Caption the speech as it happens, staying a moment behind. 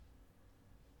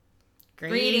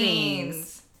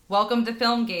Greetings! Welcome to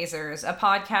Film Gazers, a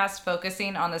podcast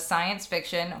focusing on the science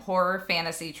fiction, horror,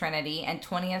 fantasy trinity, and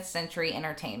 20th century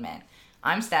entertainment.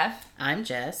 I'm Steph. I'm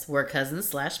Jess. We're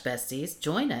cousins/besties.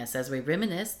 Join us as we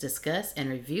reminisce, discuss, and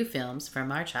review films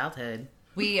from our childhood.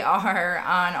 We are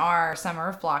on our Summer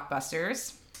of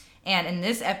Blockbusters, and in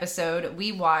this episode,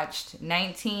 we watched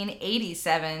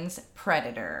 1987's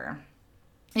Predator.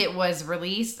 It was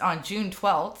released on June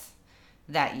 12th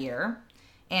that year,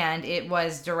 and it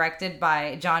was directed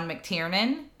by John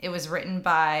McTiernan. It was written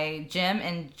by Jim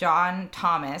and John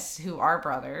Thomas, who are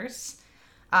brothers.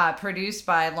 Produced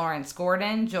by Lawrence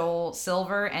Gordon, Joel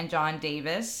Silver, and John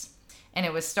Davis. And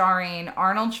it was starring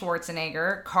Arnold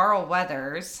Schwarzenegger, Carl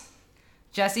Weathers,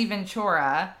 Jesse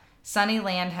Ventura, Sonny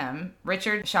Landham,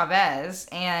 Richard Chavez,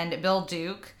 and Bill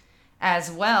Duke,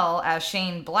 as well as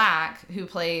Shane Black, who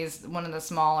plays one of the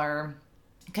smaller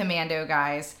commando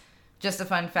guys. Just a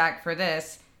fun fact for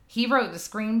this, he wrote the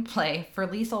screenplay for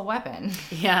Lethal Weapon.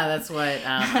 Yeah, that's what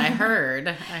I heard.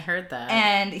 I heard that.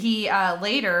 And he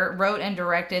later wrote and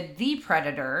directed The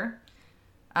Predator,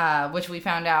 which we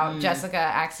found out Jessica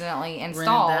accidentally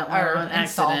installed.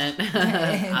 Accident.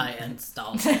 I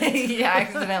installed it. Yeah,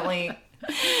 accidentally.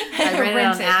 I read it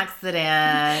on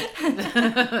accident.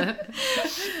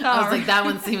 I was like, that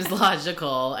one seems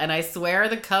logical. And I swear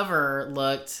the cover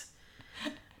looked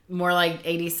more like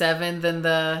 87 than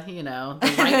the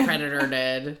right Predator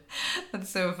did. That's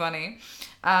so funny.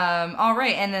 All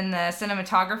right. And then the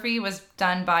cinematography was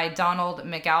done by Donald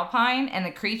McAlpine, and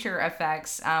the creature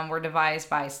effects were devised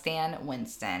by Stan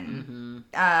Winston.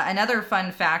 Mm-hmm. Another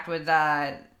fun fact with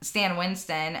Stan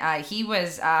Winston, he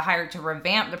was hired to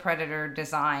revamp the Predator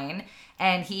design,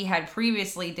 and he had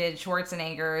previously did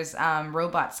Schwarzenegger's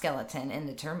robot skeleton in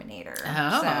The Terminator.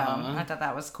 Oh. So I thought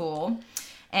that was cool.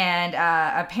 And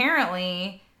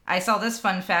apparently, I saw this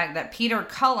fun fact that Peter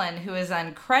Cullen, who is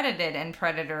uncredited in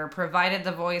Predator, provided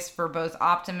the voice for both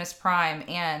Optimus Prime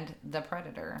and the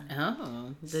Predator.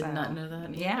 Oh, did not know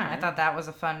that either. Yeah, I thought that was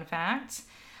a fun fact.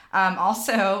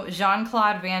 Also,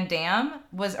 Jean-Claude Van Damme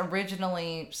was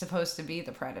originally supposed to be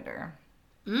the Predator.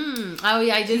 Oh,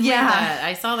 yeah, I did hear that.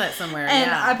 I saw that somewhere.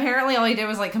 And apparently all he did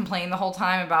was complain the whole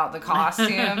time about the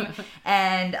costume.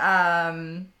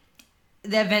 And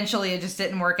eventually it just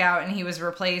didn't work out, and he was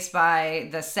replaced by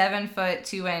the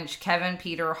 7'2" Kevin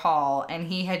Peter Hall, and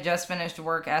he had just finished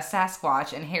work as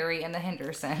Sasquatch in Harry and the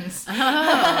Hendersons. Oh,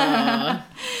 I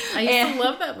used to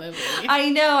love that movie.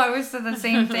 I know, I always said the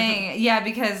same thing. Yeah,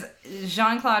 because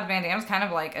Jean-Claude Van Damme's kind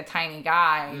of like a tiny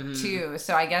guy too,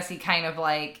 so I guess he kind of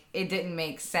it didn't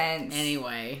make sense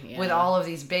anyway with all of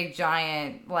these big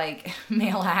giant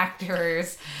male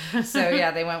actors. So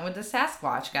yeah, they went with the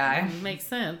Sasquatch guy. Makes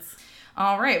sense.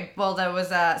 All right. Well, that was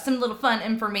some little fun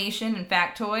information and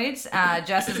factoids.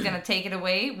 Jess is going to take it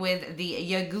away with the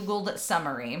You Googled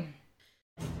summary.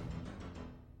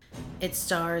 It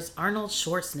stars Arnold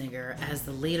Schwarzenegger as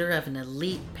the leader of an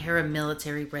elite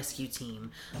paramilitary rescue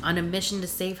team on a mission to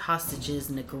save hostages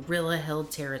in a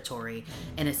guerrilla-held territory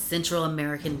in a Central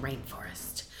American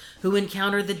rainforest, who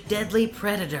encounter the deadly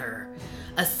Predator,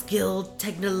 a skilled,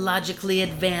 technologically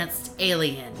advanced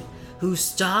alien who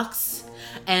stalks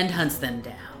and hunts them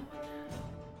down.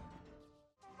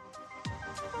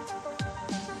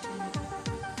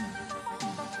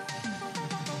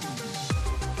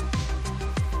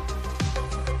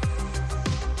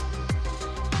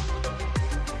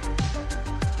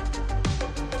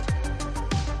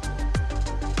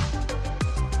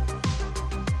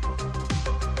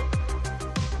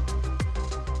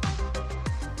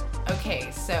 Okay,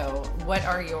 so what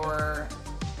are your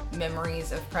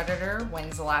memories of Predator?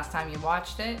 When's the last time you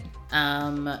watched it?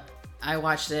 I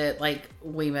watched it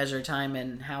we measure time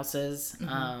in houses.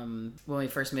 When we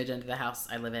first moved into the house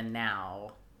I live in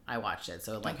now, I watched it.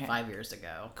 So 5 years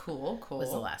ago. Cool.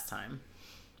 Was the last time.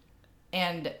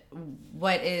 And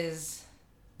what is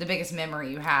the biggest memory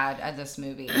you had of this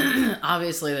movie?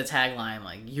 Obviously the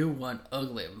tagline, you one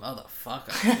ugly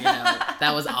motherfucker.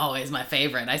 That was always my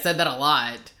favorite. I said that a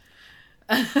lot.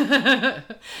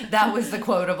 That was the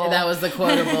quotable. Say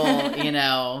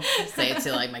it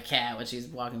to my cat when she's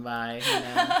walking by,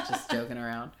 just joking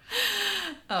around.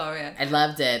 Oh man. I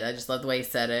loved it. I just loved the way he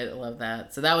said it. I love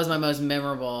that. So that was my most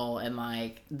memorable, and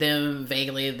them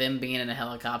being in a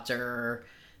helicopter.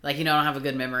 I don't have a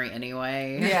good memory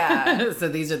anyway. Yeah. So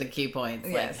these are the key points.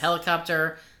 Yes.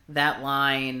 Helicopter, that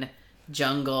line,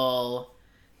 jungle,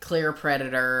 clear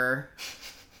Predator,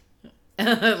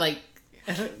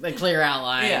 the clear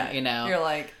outline, yeah,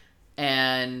 you're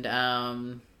and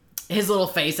his little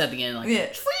face at the end,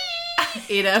 yeah.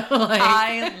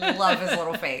 I love his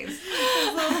little face.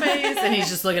 And he's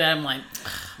just looking at him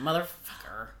motherfucker.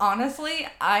 Honestly,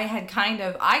 I kind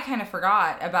of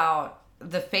forgot about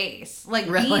the face. Like,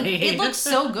 really? it looks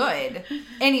so good.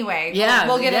 Anyway, yeah,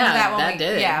 we'll get into that when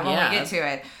when we get to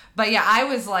it. But yeah, I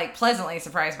was like pleasantly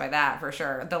surprised by that for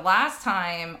sure. The last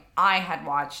time I had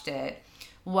watched it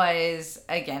was,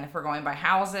 again, if we're going by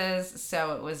houses,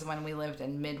 so it was when we lived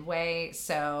in Midway,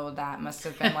 so that must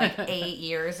have been like 8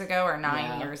 years ago or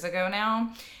 9 years ago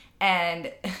now.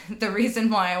 And the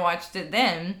reason why I watched it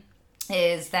then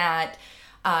is that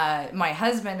my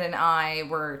husband and I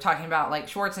were talking about like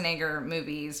Schwarzenegger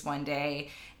movies one day,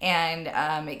 and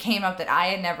it came up that I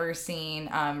had never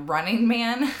seen Running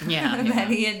Man that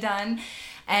he had done.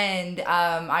 And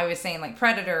I was saying like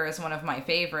Predator is one of my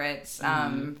favorites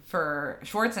for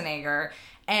Schwarzenegger,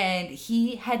 and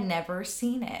he had never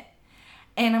seen it.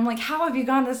 And I'm like, how have you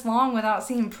gone this long without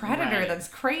seeing Predator? Right. That's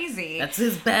crazy. That's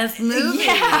his best movie.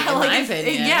 Yeah, in like my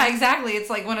opinion. Yeah, exactly. It's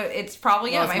like it's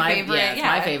probably my favorite. Yeah, it's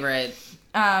my favorite.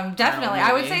 Definitely,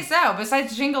 I would say so.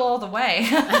 Besides Jingle All the Way.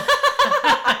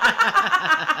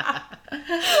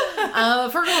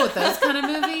 If we're going with those kind of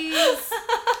movies,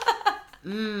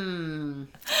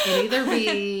 it'd either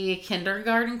be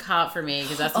Kindergarten Cop for me,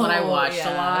 because that's the one I watched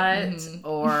a lot,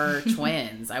 or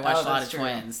Twins. I watched a lot of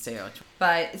Twins too.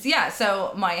 But yeah,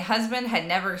 so my husband had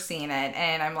never seen it,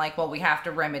 and I'm like, well, we have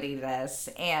to remedy this.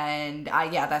 And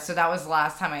that was the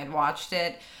last time I had watched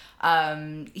it.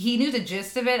 He knew the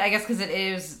gist of it, I guess, because it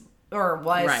is or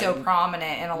was so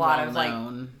prominent in a lot of like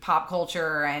pop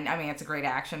culture, and I mean, it's a great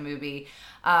action movie.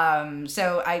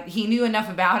 So he knew enough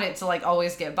about it to like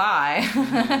always get by.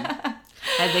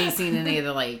 Had they seen any of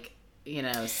the like,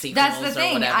 sequels? That's the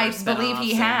thing. Or whatever, I believe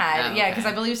he had. Okay. Because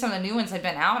I believe some of the new ones had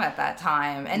been out at that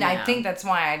time, and I think that's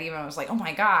why I even was like, oh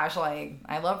my gosh, like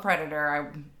I love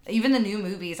Predator. Even the new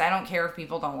movies, I don't care if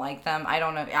people don't like them. I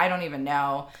don't know. I don't even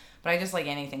know. But I just like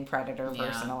anything Predator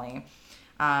personally.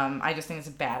 I just think it's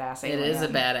a badass alien. It is a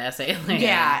badass alien.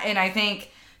 Yeah, and I think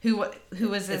who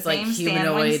was his name? Like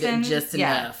humanoid Stan Winston? just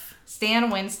enough. Stan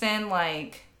Winston,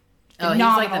 like he's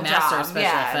like the master of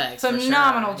special effects.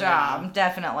 Phenomenal job,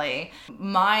 definitely.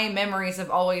 My memories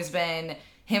have always been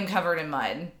him covered in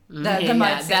mud. The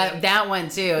mud scene. That one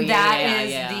too. That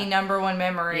is the number one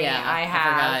memory I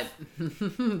have. I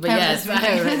forgot. But yes, you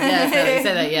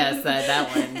said that. Yes,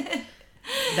 that one.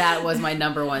 That was my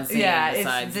number one scene. Yeah,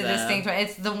 it's the distinct one.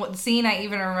 It's the scene I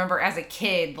even remember as a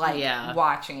kid, like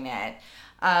watching it.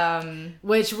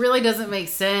 Which really doesn't make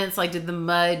sense. Like, did the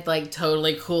mud like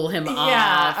totally cool him off?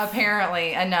 Yeah,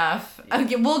 apparently enough.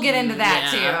 Okay, we'll get into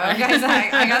that too, guys.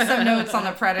 I got some notes on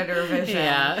the Predator vision.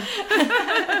 Yeah.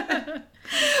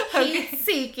 He's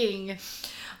seeking.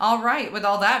 All right. With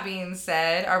all that being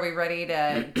said, are we ready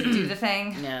to do the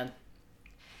thing? Yeah.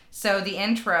 So the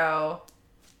intro.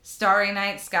 Starry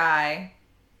Night Sky,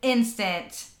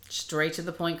 instant. Straight to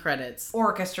the point credits.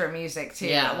 Orchestra music,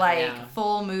 too.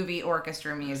 Full movie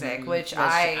orchestra music, which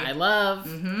I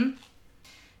love.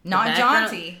 Not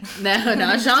jaunty. No,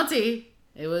 not jaunty.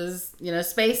 It was,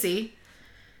 spacey.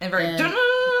 And very,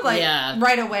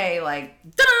 right away, like,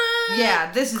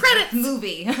 this is credits. The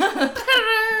movie.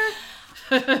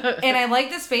 And I like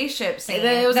the spaceship scene.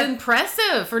 It was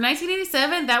impressive. For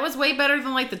 1987, that was way better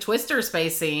than, like, the Twister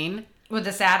space scene. With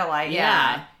the satellite,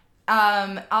 yeah.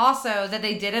 Also, that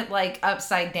they did it, like,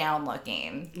 upside down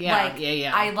looking. Yeah,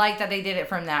 I like that they did it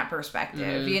from that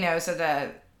perspective, so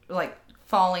the, like,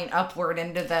 falling upward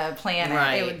into the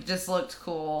planet, it just looked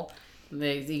cool.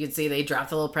 You could see they dropped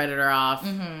the little Predator off.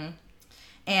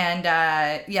 And,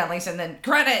 like I said, then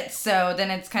credits, so then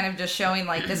it's kind of just showing,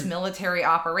 like, this military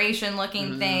operation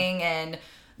looking thing, and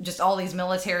just all these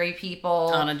military people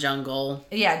on a jungle.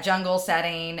 Yeah, jungle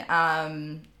setting.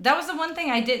 That was the one thing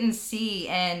I didn't see,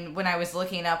 and when I was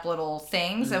looking up little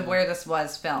things of where this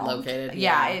was filmed. Located.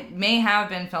 Yeah, it may have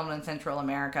been filmed in Central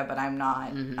America, but I'm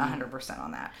not 100%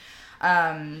 on that.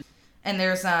 And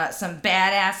there's some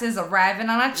badasses arriving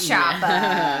on a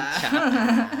choppah.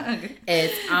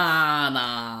 It's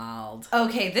Arnold.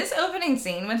 Okay, this opening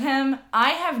scene with him, I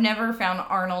have never found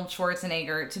Arnold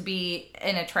Schwarzenegger to be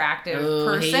an attractive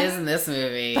person. He is in this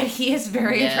movie. But he is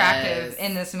very attractive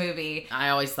in this movie. I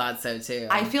always thought so, too.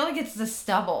 I feel like it's the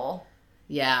stubble.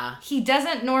 Yeah. He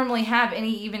doesn't normally have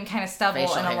any even kind of stubble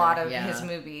facial in a hair, lot of his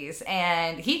movies.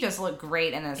 And he just looked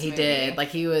great in this movie. He did. Like,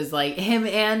 he was like, him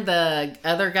and the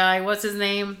other guy, what's his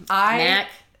name? Mac?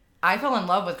 I fell in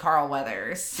love with Carl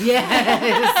Weathers. Yes.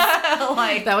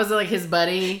 Like, that was like his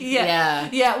buddy.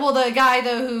 Yeah. Well, the guy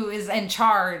though who is in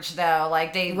charge though,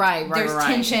 like there's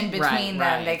tension between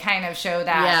them. They kind of show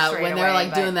that. Yeah, when they're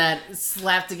like doing that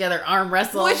slap together arm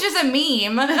wrestle, which is a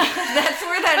meme. That's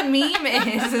where that meme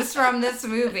is from this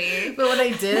movie. But when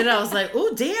they did it, I was like,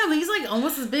 oh damn, he's like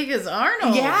almost as big as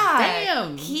Arnold. Yeah,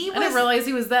 damn. I didn't realize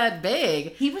he was that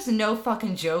big. He was no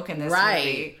fucking joke in this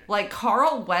movie. Like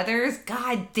Carl Weathers,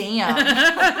 god damn.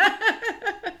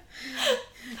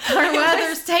 Carl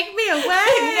Weathers, take me away.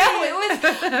 No, it was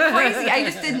crazy. I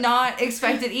just did not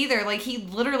expect it either. Like, he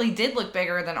literally did look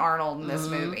bigger than Arnold in this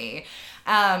movie.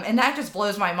 And that just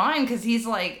blows my mind because he's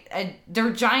like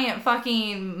their giant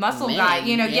fucking muscle guy.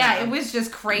 You know, it was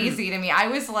just crazy to me. I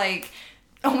was like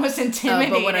almost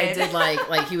intimidated. But what I did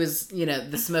like he was,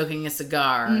 the smoking a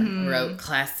cigar, wrote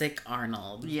classic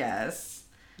Arnold. Yes.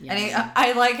 And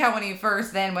I like how when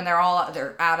they're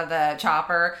out of the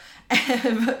chopper,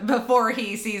 before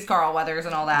he sees Carl Weathers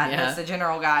and all that, and it's the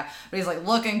general guy, but he's like,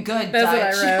 looking good,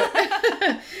 That's Dutch. what I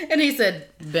wrote. And he said,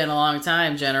 been a long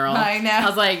time, General. I know. I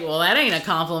was like, well, that ain't a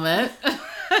compliment.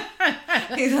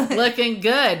 He's like, looking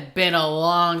good, been a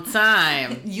long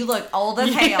time. You look old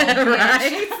as hell.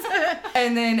 Right?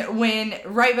 And then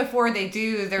right before they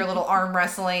do their little arm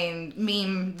wrestling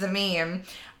meme,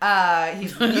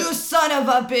 he's you son of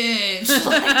a bitch.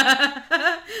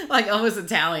 Like almost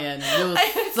Italian. You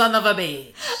son of a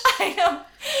bitch. I know.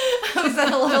 Was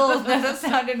that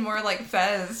sounded more like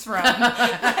Fez from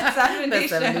that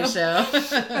 70s show.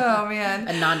 Oh, man.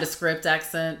 A nondescript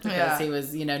accent because he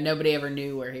was, nobody ever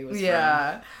knew where he was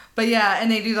from. But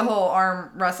and they do the whole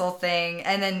arm wrestle thing.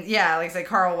 And then, like I said,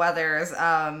 Carl Weathers,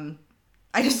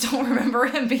 I just don't remember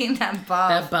him being that buff.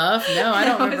 That buff? No, I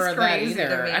don't remember that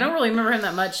either. I don't really remember him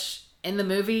that much in the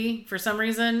movie for some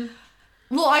reason.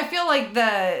 Well, I feel like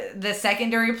the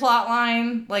secondary plot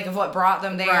line, like of what brought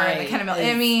them there, and the kind of,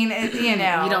 you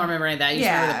don't remember any of that. You just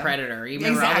remember the Predator. You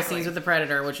remember all the scenes with the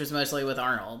Predator, which was mostly with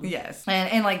Arnold. Yes,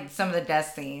 and like some of the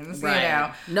death scenes.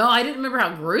 Right. No, I didn't remember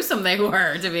how gruesome they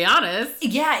were. To be honest.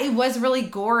 Yeah, it was really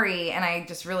gory, and I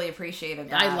just really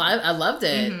appreciated that. I loved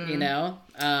it.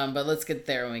 But let's get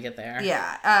there when we get there.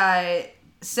 Yeah.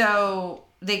 So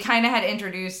they kind of had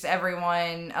introduced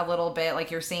everyone a little bit,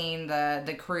 like you're seeing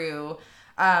the crew.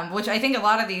 Which I think a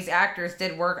lot of these actors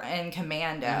did work in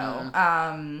Commando,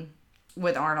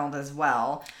 with Arnold as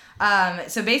well.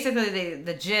 So basically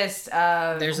the gist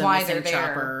of why they're there,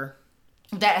 chopper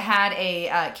that had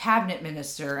a cabinet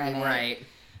minister in it. Right.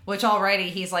 Which already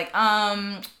he's like,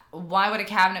 why would a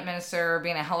cabinet minister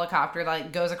be in a helicopter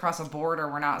that goes across a border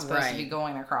we're not supposed to be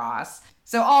going across?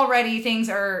 So already things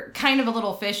are kind of a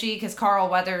little fishy because Carl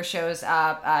Weathers shows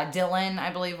up. Dylan, I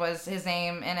believe, was his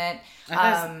name in it.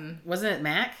 Wasn't it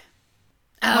Mac?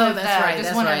 Oh, that's right.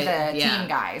 Just one of the team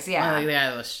guys. Yeah. One of the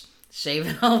guys was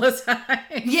shaving all the time.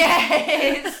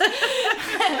 Yes.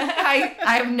 I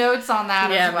have notes on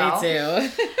that as well. Yeah,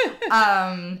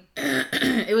 me too.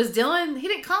 It was Dylan. He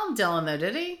didn't call him Dylan though,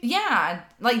 did he? Yeah,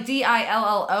 like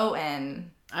Dillon.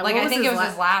 Like, I think it was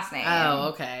his last name.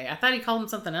 Oh, okay. I thought he called him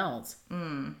something else.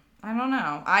 I don't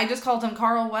know. I just called him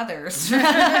Carl Weathers. But,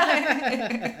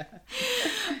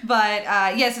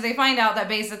 so they find out that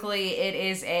basically it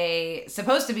is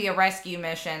supposed to be a rescue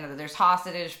mission, that there's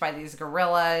hostage by these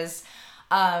guerrillas.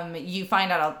 You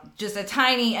find out just a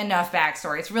tiny enough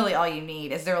backstory. It's really all you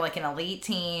need. Is they're like an elite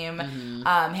team. Him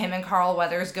and Carl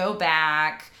Weathers go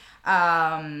back.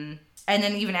 And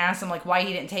then even asked him, like, why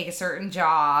he didn't take a certain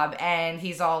job. And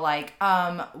he's all like,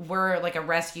 we're, like, a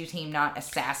rescue team, not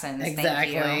assassins.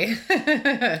 Exactly.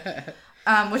 Thank you.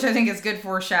 Which I think is good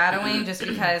foreshadowing, just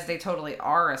because they totally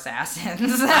are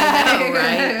assassins. I know,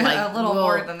 right? Like, a little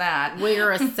more than that.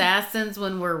 We're assassins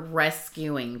when we're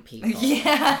rescuing people.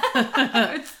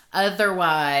 Yeah.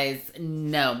 Otherwise,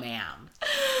 no, ma'am.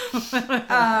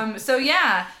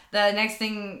 The next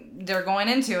thing, they're going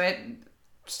into it,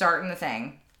 starting the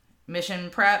thing. Mission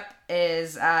prep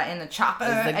is in the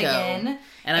choppah again.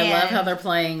 And I love how they're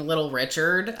playing Little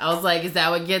Richard. I was like, is that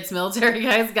what gets military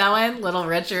guys going? Little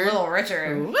Richard? Little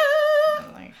Richard. Woo!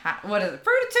 Like, what is it?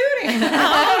 Fruit-a-tootie!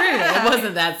 It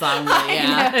wasn't that song, but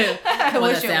yeah. I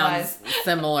wish it was.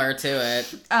 Similar to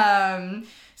it.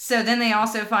 So then they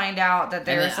also find out that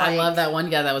there's I love that one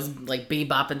guy that was like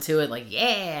bebopping to it, like,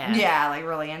 yeah. Yeah, like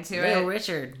really into it. Little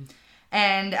Richard.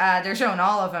 And they're showing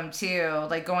all of them too,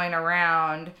 like going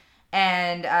around.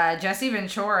 And Jesse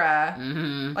Ventura,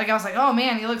 like I was like, oh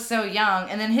man, he looks so young.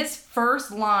 And then his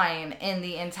first line in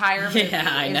the entire movie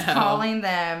is calling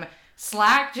them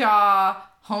slack jaw,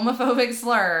 homophobic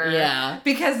slur. Yeah.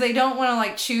 Because they don't want to,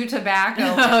 like, chew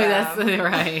tobacco with Oh, them. that's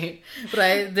right. But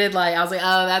I was like,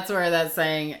 oh, that's where that's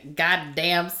saying,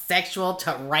 goddamn sexual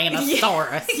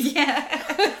Tyrannosaurus. Yeah.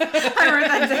 I wrote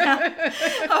that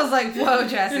down. I was like, whoa,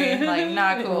 Jesse. Like,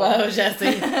 not cool. Whoa,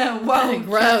 Jesse. Whoa,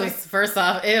 gross. Jesse. First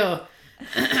off, ew.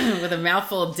 With a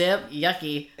mouthful of dip,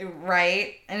 yucky.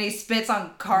 Right? And he spits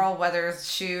on Carl Weathers'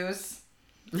 shoes.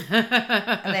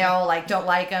 And they all, like, don't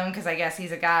like him because I guess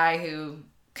he's a guy who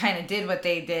kind of did what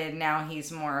they did. Now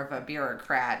he's more of a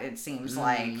bureaucrat, it seems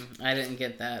like. I didn't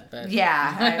get that, but...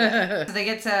 Yeah. So they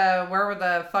get to where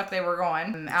the fuck they were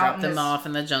going. Drop them off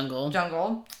in the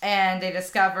jungle. And they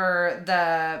discover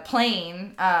the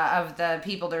plane of the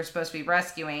people they're supposed to be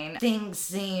rescuing. Things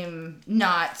seem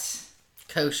not...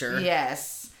 kosher.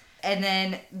 Yes. And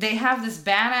then they have this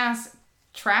badass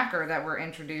tracker that we're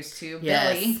introduced to,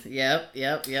 Billy. Yep.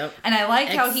 And I like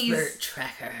how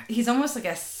tracker. He's almost like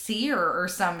a seer or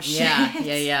some shit.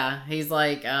 Yeah. He's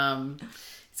like,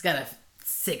 he's got a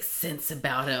sixth sense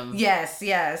about him. Yes.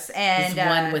 And he's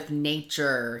one with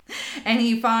nature. And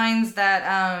he finds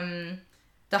that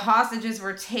the hostages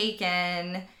were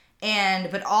taken,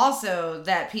 but also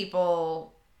that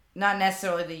people, not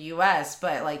necessarily the U.S.,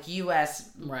 but like U.S.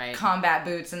 combat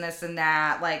boots and this and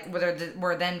that, like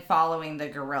we're then following the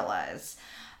guerrillas.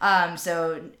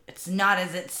 So it's not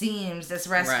as it seems, this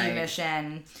rescue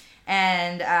mission.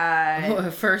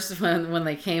 And first when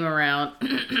they came around,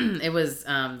 it was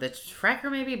the tracker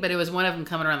maybe, but it was one of them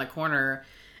coming around the corner,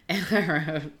 and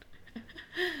I wrote,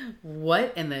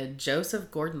 "What in the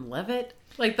Joseph Gordon-Levitt?"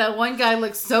 Like, that one guy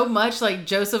looks so much like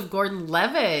Joseph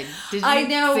Gordon-Levitt. Did you I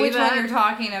know see which that? one you're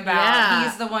talking about. Yeah.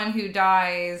 He's the one who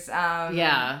dies.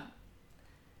 Yeah.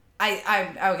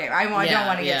 I don't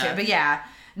want to get to it, but yeah.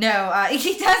 No,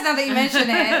 he does now that you mention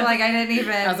it. Like, I didn't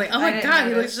even... I was like, oh my god,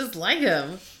 he looks just like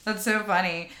him. That's so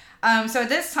funny. So at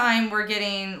this time, we're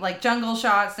getting, like, jungle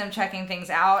shots, them checking things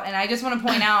out. And I just want to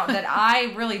point out that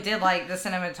I really did like the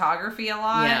cinematography a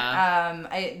lot.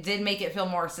 Yeah. It did make it feel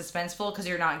more suspenseful because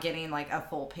you're not getting, like, a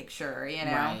full picture, you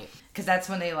know? Right. Because that's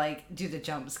when they, like, do the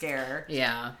jump scare.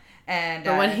 Yeah. And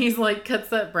but when he's, like, cuts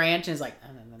that branch and he's like...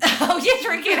 Oh, you're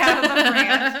drinking out of the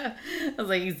branch. I was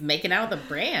like, he's making out with the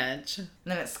branch. And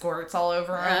then it squirts all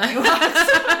over him.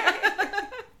 Right.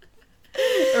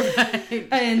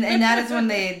 And that is when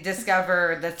they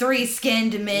discover the 3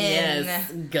 skinned men.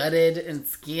 Yes, gutted and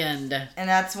skinned. And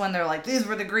that's when they're like, these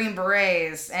were the Green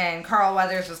Berets. And Carl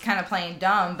Weathers was kind of playing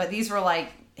dumb, but these were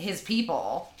like his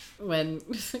people. When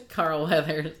Carl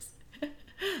Weathers,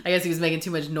 I guess he was making too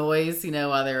much noise, you know,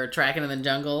 while they were tracking in the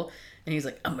jungle. And he's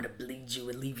like, I'm going to bleed you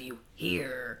and leave you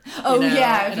here. Oh, you know?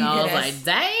 Yeah. And I was like,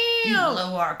 damn. You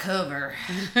blow our cover.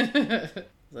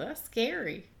 That's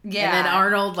scary. Yeah. And then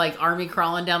Arnold, like, army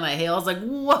crawling down that hill. I was like,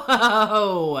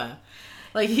 whoa.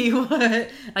 Like,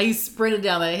 he sprinted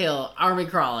down that hill, army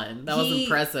crawling. That was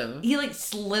impressive. He, like,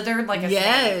 slithered like a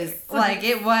snake. Like,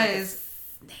 it was...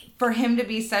 For him to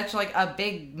be such, like, a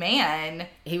big man.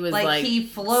 He was, like he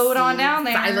flowed on down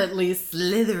there. Silently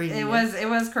slithering. It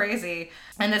was crazy.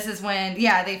 And this is when,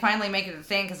 they finally make it a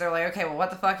thing, because they're like, okay, well, what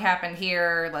the fuck happened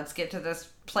here? Let's get to this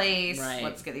place. Right.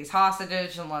 Let's get these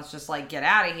hostages, and let's just, like, get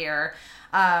out of here.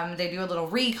 They do a little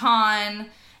recon,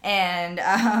 and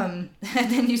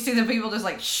then you see the people just,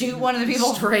 like, shoot one of the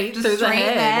people straight through the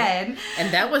head.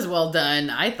 And that was well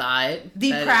done, I thought.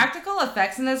 The practical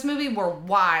effects in this movie were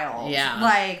wild. Yeah.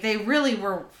 Like, they really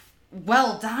were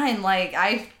well done. Like,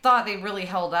 I thought they really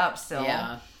held up still.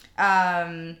 Yeah.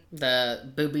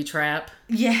 The booby trap.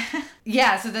 Yeah.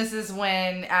 Yeah, so this is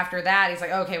when, after that, he's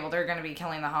like, okay, well, they're going to be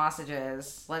killing the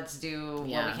hostages. Let's do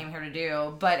what we came here to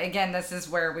do. But again, this is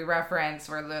where we reference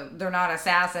where they're not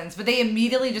assassins, but they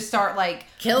immediately just start, like...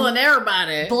 killing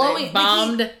everybody. Blowing... They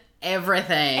bombed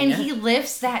everything. And he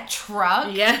lifts that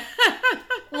truck. Yeah.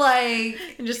 Like...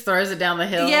 and just throws it down the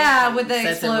hill. Yeah, with the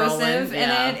explosive in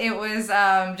it. It was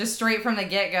just straight from the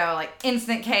get-go, like,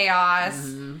 instant chaos.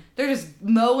 Mm-hmm. They're just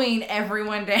mowing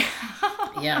everyone down.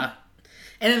 Yeah.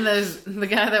 And then the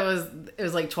guy it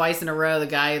was like twice in a row, the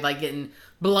guy, like, getting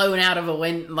blown out of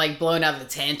blown out of the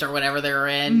tent or whatever they were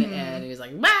in. Mm-hmm. And he was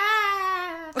like, "Bah!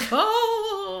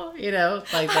 Oh!" You know,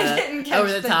 like the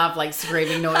over the top, like,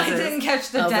 screaming noises. I didn't catch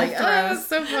the death throes. Oh, that's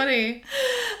so funny.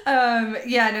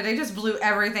 They just blew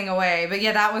everything away. But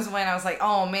yeah, that was when I was like,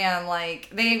 oh man, like,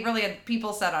 they really had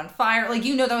people set on fire. Like,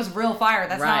 you know, that was real fire.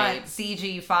 That's not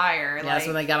CG fire. Yeah, that's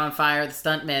when they got on fire. The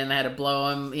stuntmen, they had to blow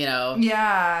them, you know.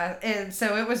 Yeah, and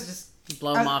so it was just...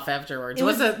 blow them off afterwards.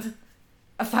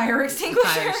 A fire extinguisher?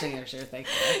 Fire extinguisher, thank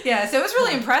you. Yeah, so it was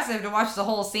really impressive to watch the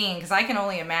whole scene, because I can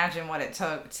only imagine what it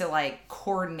took to, like,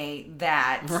 coordinate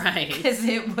that. Right. Because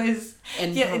it was...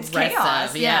 Yeah, it's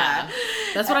chaos. Yeah.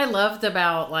 That's what I loved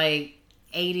about, like,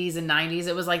 80s and 90s.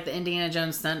 It was like the Indiana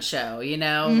Jones stunt show, you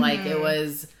know? Mm-hmm. Like, it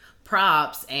was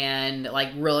props and, like,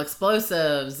 real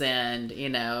explosives and, you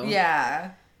know...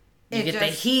 Yeah. You get the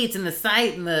heat and the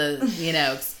sight and the, you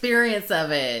know, experience of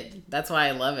it. That's why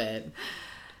I love it.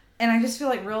 And I just feel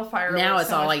like real fire. Now it's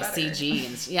so all like better.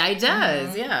 CG. Yeah, it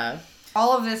does. Yeah.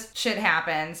 All of this shit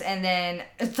happens, and then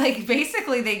like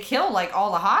basically they kill like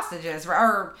all the hostages,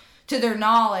 or to their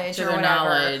knowledge, or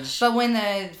whatever. But when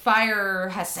the fire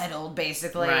has settled,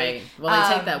 basically, right. Well,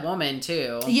 they take that woman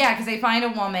too. Yeah, because they find a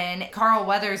woman. Carl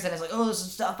Weathers, and is like, "Oh, this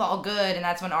is stuff all good," and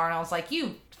that's when Arnold's like,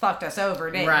 "You fucked us over,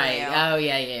 didn't you?" Right. Oh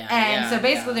yeah. And so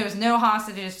basically, there was no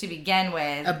hostages to begin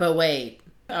with. But wait,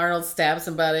 Arnold stabbed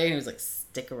somebody, and he was like,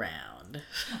 "Stick around."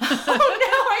 Oh no,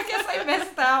 I guess I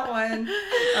missed that one.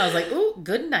 I was like, "Ooh,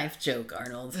 good knife joke,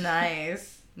 Arnold."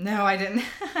 Nice. No, I didn't.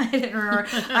 I didn't remember.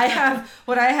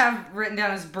 What I have written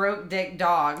down is broke dick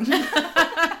dog.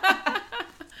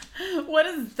 What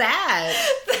is that?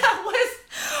 That was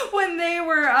when they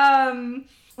were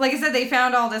like I said, they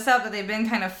found all this out that they've been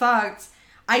kind of fucked.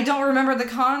 I don't remember the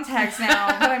context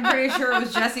now, but I'm pretty sure it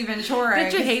was Jesse Ventura.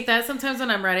 Did you hate that? Sometimes when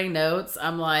I'm writing notes,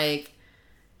 I'm like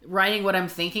writing what I'm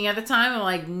thinking at the time. I'm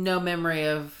like, no memory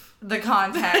of the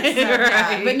context. Right.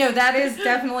 Yeah. But no, that is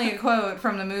definitely a quote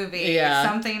from the movie. Yeah.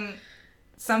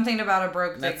 Something about a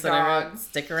broke dick dog.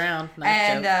 Stick around. Nice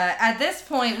and at this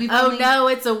point, we've no,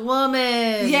 it's a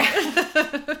woman. Yeah.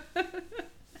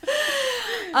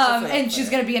 And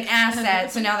she's going to be an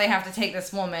asset, so now they have to take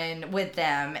this woman with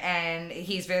them, and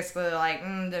he's basically like,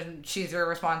 she's your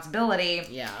responsibility.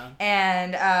 Yeah.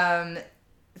 And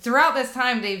throughout this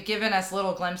time, they've given us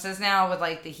little glimpses now with,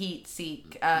 like, the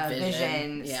heat-seek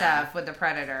vision stuff with the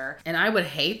Predator. And I would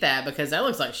hate that, because that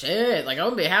looks like shit. Like,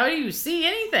 how do you see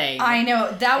anything? I know.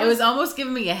 It was almost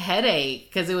giving me a headache,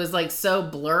 because it was, like, so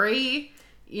blurry,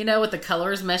 you know, with the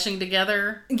colors meshing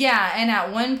together. Yeah, and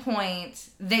at one point,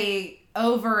 they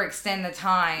overextend the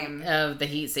time of the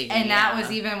heat seeking, and that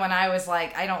was even when I was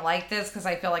like, I don't like this because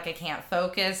I feel like I can't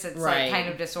focus. It's like kind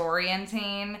of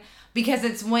disorienting, because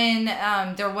it's when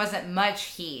there wasn't much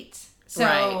heat,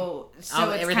 so it's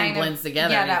everything kind of blends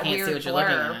together. Yeah, and that you can't weird see what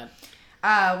blur. you're looking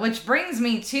at. Which brings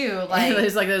me to like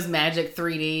there's like those magic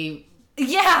 3D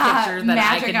pictures that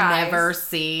magic I could eyes. never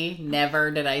see.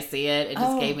 Never did I see it. It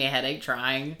just gave me a headache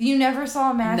trying. You never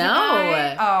saw a magic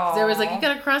eye? Oh. There was like, you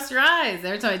gotta cross your eyes. And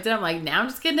every time I did, I'm like, now I'm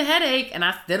just getting a headache and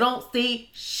I still don't see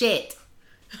shit.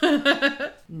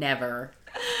 Never.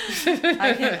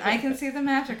 I can see the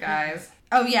magic eyes.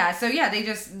 Oh yeah, so yeah,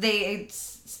 they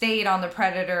stayed on the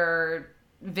Predator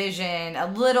vision a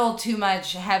little too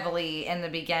much heavily in the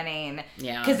beginning.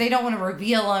 Yeah. Because they don't want to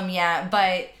reveal him yet,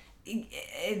 but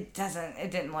it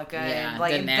didn't look good. Yeah,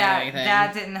 like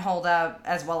that didn't hold up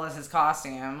as well as his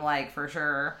costume, like, for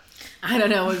sure. I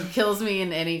don't know, what kills me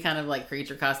in any kind of like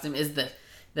creature costume is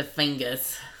the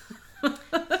fingers.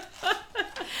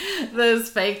 Those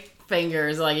fake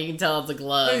fingers, like, you can tell it's a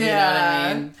glove. You know what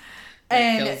I mean?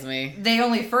 It kills me. They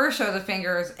only first show the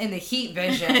fingers in the heat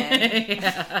vision.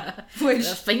 Yeah. The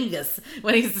fingers.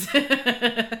 When he's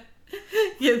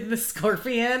getting the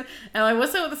scorpion. And I'm like,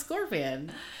 what's up with the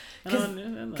scorpion?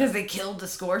 Because they killed the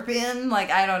scorpion? Like,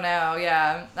 I don't know.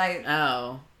 Yeah.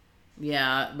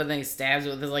 Yeah, but then he stabs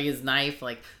it with his knife,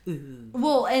 like, ooh.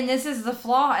 Well, and this is the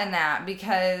flaw in that,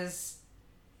 because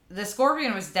the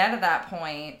scorpion was dead at that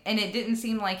point, and it didn't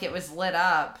seem like it was lit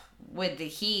up with the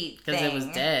heat because it was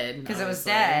dead. Because it was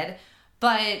dead,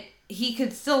 but he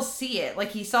could still see it.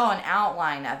 Like, he saw an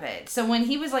outline of it. So when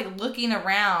he was, like, looking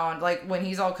around, like, when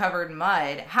he's all covered in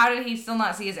mud, how did he still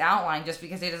not see his outline just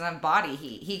because he doesn't have body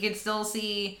heat? He could still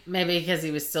see... Maybe because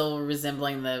he was still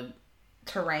resembling the...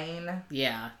 terrain?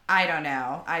 Yeah. I don't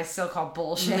know. I still call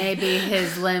bullshit. Maybe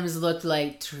his limbs looked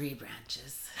like tree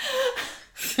branches.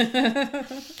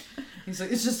 He's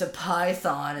like, it's just a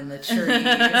python in the trees.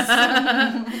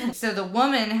 So the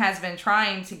woman has been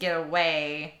trying to get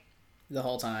away... The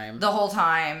whole time.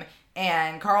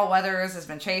 And Carl Weathers has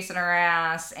been chasing her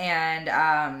ass,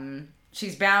 and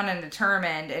she's bound and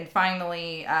determined, and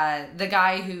finally the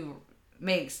guy who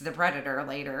makes the Predator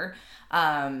later,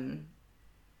 that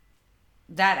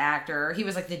actor, he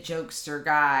was like the jokester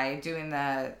guy doing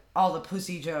all the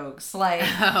pussy jokes, like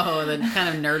the kind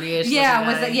of nerdy-ish.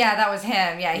 That was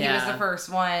him. Yeah, he was the first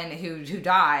one who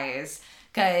dies.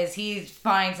 Because he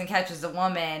finds and catches the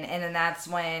woman, and then that's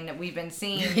when we've been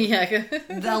seeing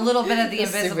a little bit of the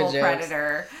invisible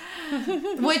Predator.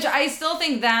 Which I still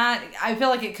think that, I feel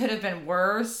like it could have been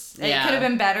worse. It could have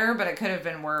been better, but it could have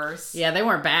been worse. Yeah, they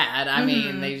weren't bad. I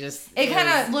mean, they just... It kind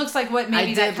of looks like what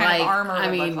maybe that kind of armor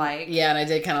would look like. Yeah, and I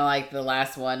did kind of like the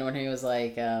last one when he was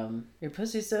like, your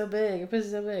pussy's so big, your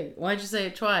pussy's so big. Why'd you say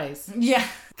it twice? Yeah.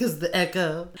 Because the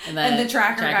echo. And the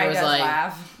tracker guy does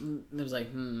laugh. It was like,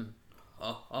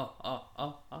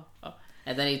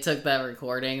 And then he took that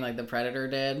recording like the Predator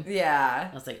did. Yeah.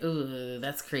 I was like, ooh,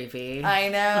 that's creepy. I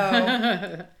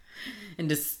know. And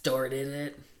distorted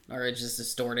it. Or it just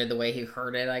distorted the way he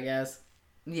heard it, I guess.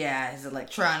 Yeah, his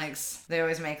electronics. They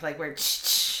always make like weird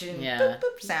and boop,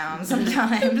 boop sounds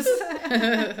sometimes.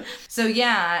 So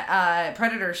yeah,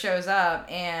 Predator shows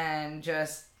up and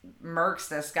just murks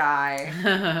this guy.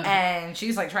 And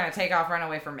she's like trying to take off, run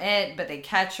away from it, but they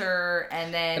catch her,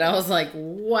 and then... But I was like,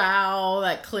 wow,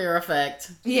 that clear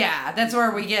effect. Yeah, that's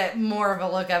where we get more of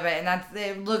a look of it, and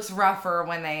it looks rougher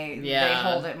when they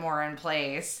hold it more in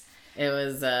place. It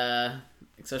was,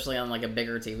 especially on like a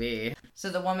bigger TV. So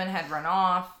the woman had run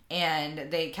off,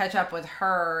 and they catch up with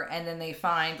her, and then they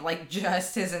find like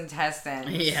just his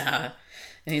intestines. Yeah.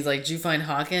 And he's like, did you find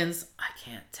Hawkins? I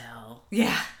can't tell.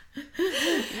 Yeah.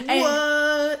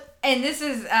 What? And this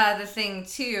is the thing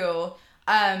too,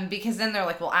 because then they're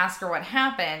like, we'll ask her what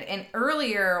happened. And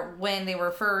earlier when they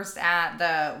were first at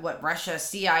the Russia,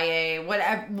 CIA,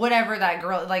 whatever that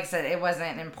girl, like I said, it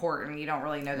wasn't important. You don't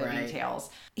really know the details.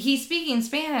 He's speaking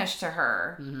Spanish to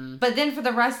her, but then for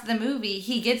the rest of the movie,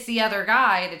 he gets the other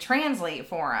guy to translate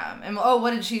for him. And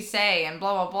what did she say? And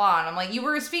blah blah blah. And I'm like, you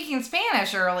were speaking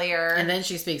Spanish earlier. And then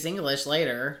she speaks English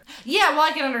later. Yeah, well,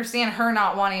 I can understand her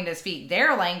not wanting to speak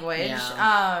their language.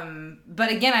 Yeah.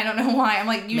 But again, I don't know why. I'm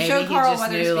like, showed Carl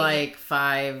Weathers knew like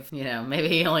 5. Maybe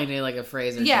he only knew like a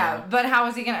phrase or two. Yeah, but how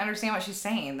is he going to understand what she's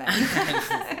saying then?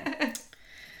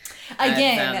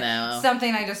 Again,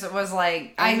 something I just was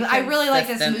like, I really like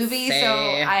this movie, so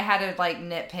I had to like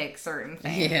nitpick certain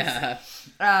things. Yeah.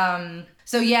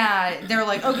 So yeah, they're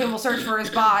like, okay, we'll search for his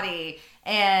body.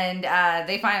 And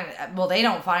they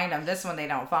don't find him. This one they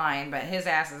don't find, but his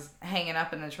ass is hanging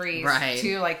up in the trees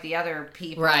too, like the other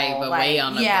people. Right, but way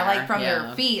on up there. Like from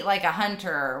their feet, like a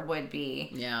hunter would be.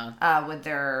 Yeah. With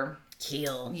their...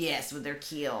 keel. Yes, with their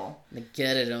keel. They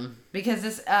get at him. Because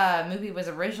this movie was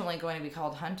originally going to be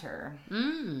called Hunter.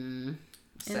 Interesting.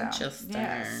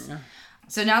 Yes.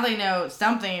 So now they know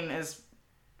something is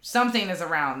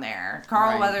around there.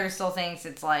 Carl Weathers still thinks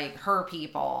it's like her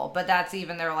people, but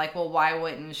they're like, well, why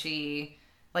wouldn't she?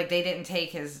 Like, they didn't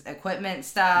take his equipment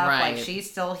stuff. Like, she's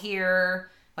still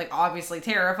here. Like, obviously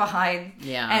terrified.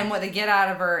 Yeah. And what they get out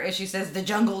of her is she says, the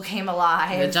jungle came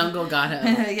alive. The jungle got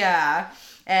him. Yeah.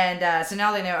 And so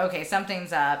now they know, okay,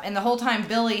 something's up. And the whole time,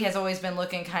 Billy has always been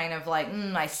looking kind of like,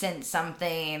 I sense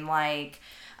something, like,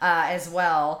 as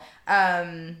well.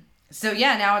 So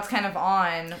yeah, now it's kind of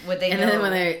on. And then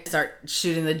when they start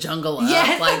shooting the jungle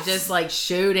up, like just like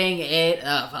shooting it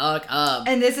up.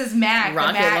 And this is Mac,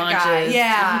 rocket the Mac launches. guy.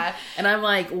 Yeah. And I'm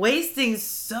like, wasting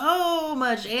so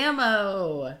much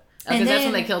ammo. Because that's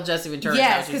when they killed Jesse Ventura.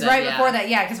 Yes, because before that,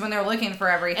 because when they're looking for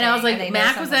everything. And I was like,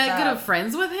 Mac was that good of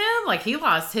friends with him? Like, he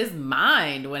lost his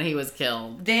mind when he was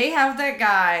killed. They have that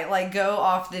guy, like, go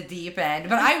off the deep end.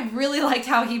 But I really liked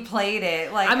how he played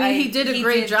it. Like, I mean, he did a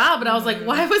great job, but I was like,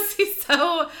 why was he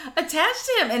so attached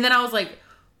to him? And then I was like,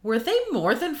 were they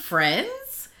more than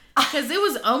friends? Because it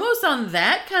was almost on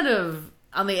that kind of,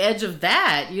 on the edge of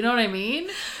that. You know what I mean?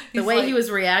 The way he was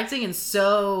reacting and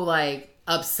so, like,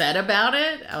 upset about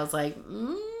it. I was like,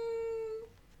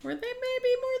 were they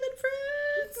maybe more than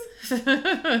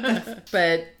friends?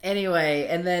 But anyway,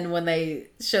 and then when they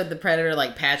showed the Predator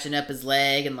like patching up his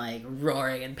leg and like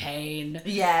roaring in pain,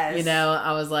 yes,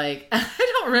 I was like, I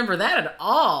don't remember that at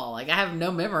all. Like, I have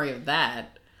no memory of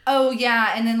that. Oh,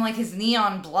 yeah, and then, like, his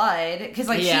neon blood, because,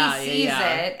 like, she sees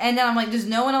it, and then I'm like, does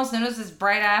no one else notice this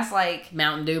bright-ass, like...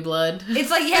 Mountain Dew blood? It's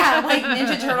like, like,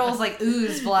 Ninja Turtles, like,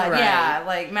 ooze blood,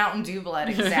 like, Mountain Dew blood,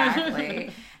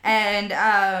 exactly.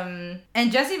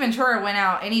 And Jesse Ventura went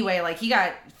out anyway, like,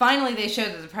 finally they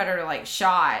showed that the Predator, like,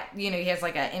 shot, he has,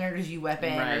 like, an energy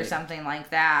weapon or something like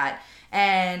that,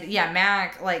 and,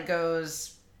 Mac, like,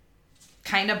 goes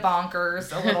kind of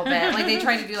bonkers a little bit, like, they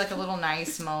try to do, like, a little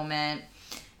nice moment.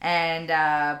 And,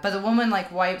 but the woman,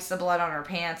 like, wipes the blood on her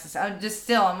pants.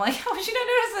 I'm like, how would you not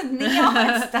notice the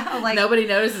neon stuff? Like, nobody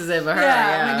notices it but her,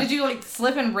 yeah. Like, did you, like,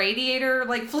 slip in radiator,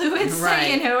 like, fluids?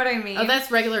 Right. You know what I mean? Oh, that's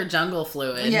regular jungle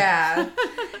fluid. Yeah.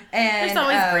 And there's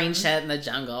always green shit in the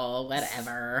jungle,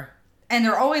 whatever. And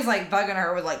they're always, like, bugging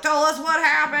her with, like, tell us what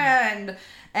happened.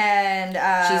 And,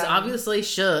 she's obviously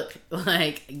shook.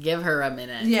 Like, give her a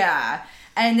minute. Yeah.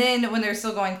 And then when they're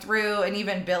still going through, and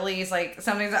even Billy's like,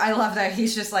 something, I love that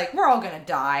he's just like, we're all gonna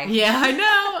die. Yeah, I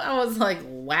know. I was like,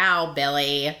 wow,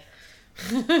 Billy.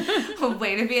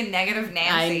 Way to be a negative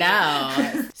Nancy.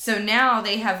 I know. So now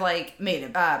they have like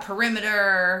made a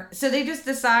perimeter. So they just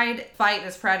decide fight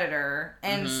this predator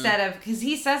instead of, because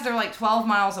he says they're like 12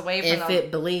 miles away from If it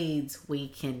bleeds, we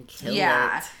can kill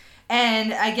it.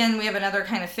 And again, we have another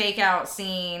kind of fake out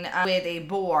scene with a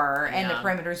boar and the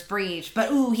perimeter's breached. But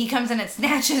ooh, he comes in and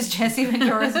snatches Jesse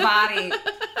Ventura's body.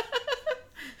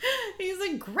 He's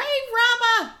a grave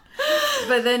robber.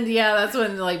 But then, that's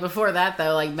when, like, before that,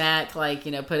 though, like, Mac, like,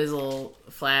 you know, put his little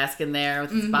flask in there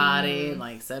with his body and,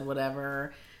 like, said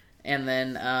whatever. And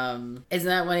then, isn't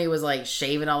that when he was, like,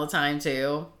 shaving all the time,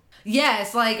 too?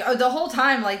 Yes, like, the whole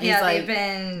time, like, he's like, they've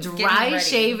been dry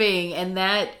shaving, and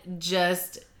that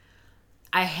just...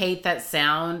 I hate that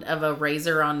sound of a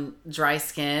razor on dry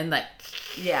skin. Like,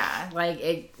 like,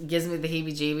 it gives me the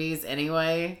heebie-jeebies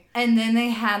anyway. And then they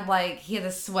had, like, he had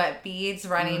the sweat beads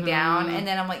running down. And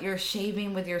then I'm like, you're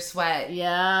shaving with your sweat. Yeah.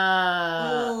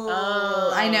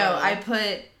 Oh. I know. I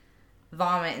put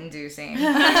vomit-inducing.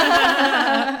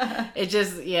 It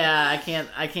just, I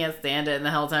can't stand it. And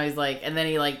the whole time he's like, and then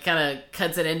he, like, kind of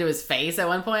cuts it into his face at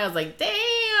one point. I was like, damn.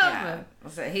 Yeah.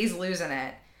 So he's losing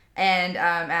it.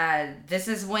 And this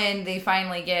is when they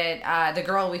finally get the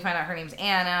girl. We find out her name's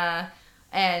Anna,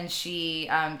 and she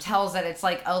tells that it's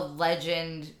like a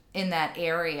legend in that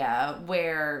area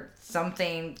where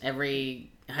something every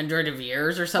 100 of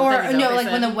years or something. Or no, like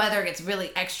when the weather gets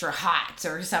really extra hot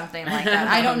or something like that.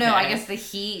 I don't know. I guess the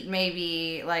heat,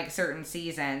 maybe like certain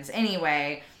seasons.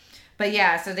 Anyway, but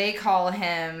yeah, so they call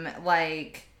him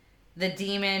like the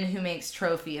demon who makes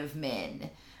trophy of men.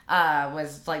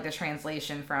 Was like the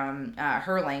translation from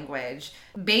her language.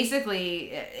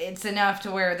 Basically, it's enough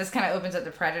to where this kind of opens up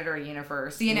the Predator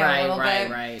universe, you know, a little bit.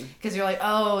 Right. Because you're like,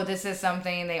 oh, this is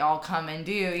something they all come and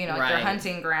do, you know, like their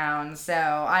hunting grounds. So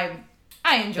I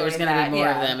enjoyed that. There's going to be more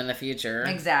of them in the future.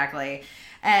 Exactly.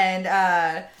 And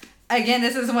again,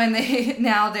 this is when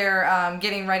they're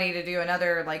getting ready to do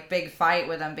another like big fight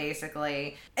with them,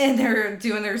 basically, and they're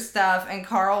doing their stuff. And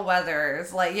Carl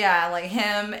Weathers, like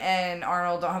him and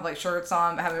Arnold don't have like shirts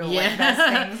on, but have their like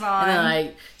best things on. And they're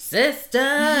like,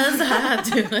 sisters are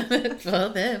doing it for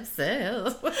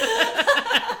themselves.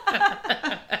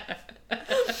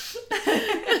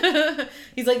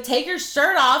 He's like, take your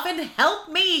shirt off and help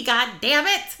me, god damn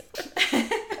it.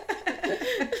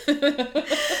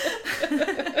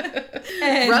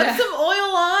 Rub some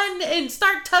oil on and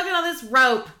start tugging on this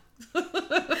rope.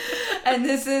 And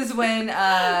this is when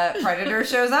Predator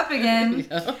shows up again.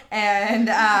 And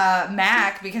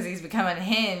Mac, because he's become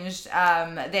unhinged,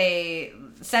 they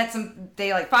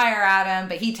like fire at him,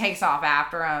 but he takes off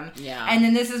after him. Yeah. And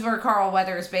then this is where Carl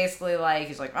Weathers basically like,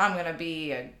 he's like, I'm gonna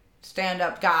be a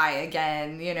stand-up guy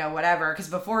again, you know, whatever. Because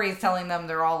before he's telling them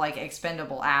they're all like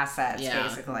expendable assets,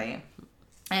 basically.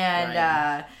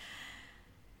 And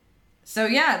so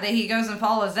he goes and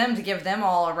follows them to give them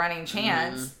all a running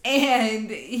chance. And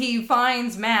he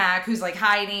finds Mac, who's like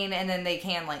hiding, and then they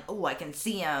can like, oh, I can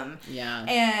see him. Yeah.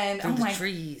 And through the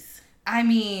trees. I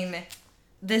mean,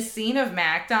 this scene of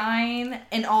Mac dying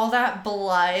and all that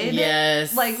blood.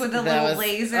 Yes. Like with the little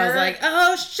laser. I was like,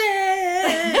 oh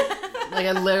shit. Like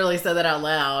I literally said that out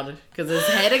loud because his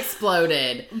head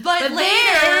exploded. But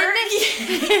later,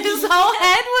 his whole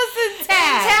head was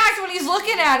intact. When he's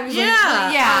looking at him.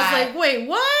 I was like, wait,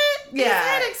 what? Yeah. His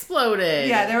head exploded.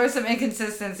 Yeah, there was some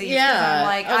inconsistency. Yeah.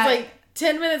 I was like,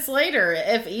 10 minutes later,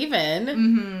 if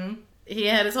even, he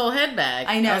had his whole head back.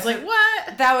 I know. I was like,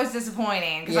 what? That was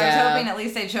disappointing. Because I was hoping at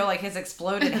least they'd show, like, his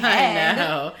exploded head. I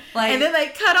know. Like, and then they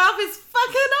cut off his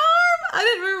fucking arm. I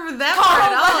didn't remember that part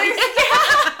at all.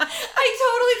 I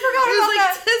totally forgot about that. It was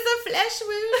like, 'tis a flesh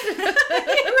wound.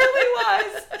 It really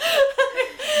was.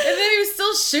 And then he was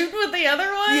still shooting with the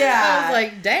other one. Yeah. I was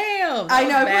like, damn. That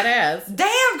was badass.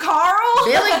 Damn, Carl.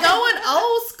 Billy going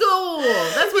old school.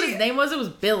 That's what his name was. It was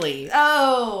Billy.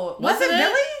 Oh. Was it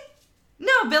Billy?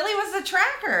 No, Billy was the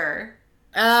tracker.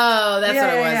 Oh, that's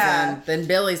what it was then. Then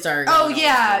Billy started going old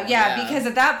school. Because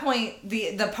at that point,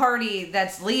 the party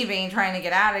that's leaving, trying to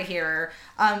get out of here,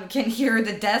 can hear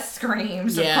the death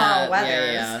screams of Carl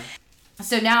Weathers. Yeah.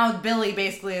 So now Billy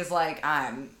basically is like,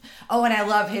 and I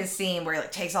love his scene where he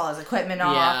like takes all his equipment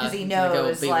off because he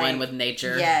knows go be one with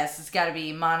nature. Yes, it's got to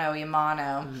be mano a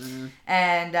mano.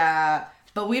 And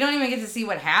but we don't even get to see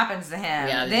what happens to him.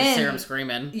 Yeah, you just hear him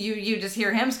screaming. You just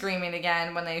hear him screaming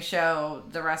again when they show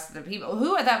the rest of the people.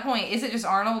 Who at that point, is it just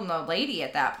Arnold and the lady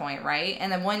at that point, right?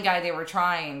 And then one guy they were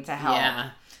trying to help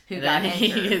who got injured.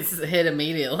 He gets hit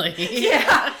immediately.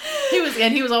 Yeah.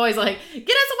 He was always like,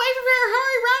 "Get us away from here!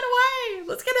 Hurry, run away!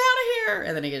 Let's get out of here!"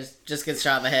 And then he just gets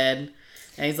shot in the head.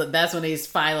 And he's like, that's when he's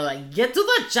finally like, "Get to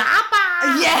the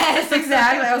chopper!" Yes,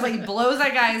 exactly. I was like, he blows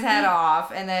that guy's head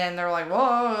off, and then they're like,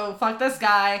 "Whoa, fuck this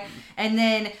guy!" And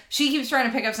then she keeps trying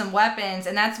to pick up some weapons,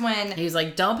 and that's when he's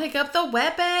like, "Don't pick up the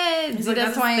weapons." He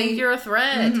doesn't why think you're a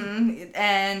threat. Mm-hmm.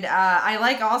 And I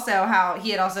like also how he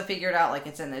had also figured out like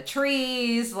it's in the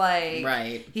trees, like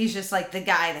right. He's just like the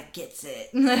guy that gets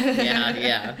it.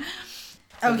 Yeah.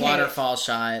 The okay. waterfall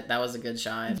shot. That was a good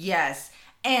shot. Yes.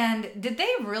 And did they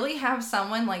really have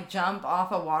someone like jump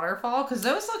off a waterfall? Because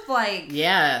those looked like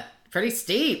pretty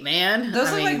steep, man.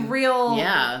 Those look like real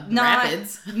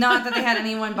rapids. Not that they had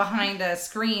anyone behind a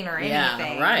screen or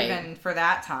anything, right. even for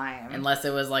that time. Unless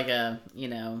it was like a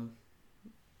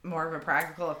more of a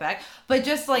practical effect, but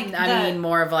just like I mean,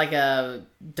 more of like a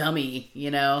dummy,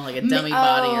 like a dummy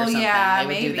body or something. Yeah, they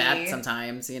would maybe do that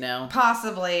sometimes,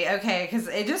 Possibly, okay, because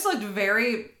it just looked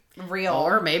very real.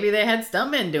 Or maybe they had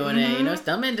stuntmen doing it.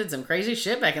 Stuntmen did some crazy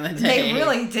shit back in the day. They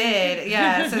really did.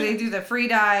 Yeah, so they do the free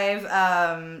dive,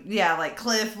 like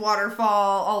cliff,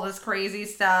 waterfall, all this crazy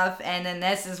stuff, and then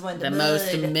this is when the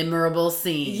most memorable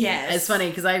scene. Yes. It's funny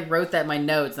because I wrote that in my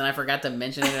notes and I forgot to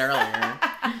mention it earlier.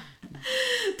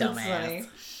 Dumbass.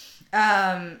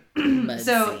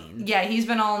 So scene. Yeah, he's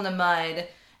been all in the mud,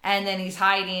 and then he's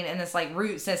hiding in this like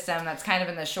root system that's kind of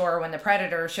in the shore when the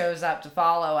predator shows up to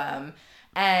follow him,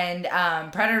 and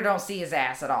predator don't see his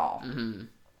ass at all. Mm-hmm.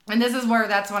 And this is where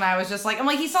that's when I was just like, I'm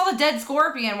like, he saw the dead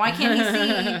scorpion. Why can't he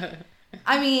see?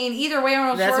 I mean, either way,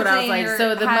 Arnold Schwarzenegger. That's what I was like.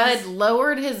 So the mud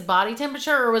lowered his body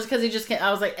temperature, or was because he just came?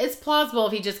 I was like, it's plausible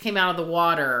if he just came out of the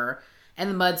water. And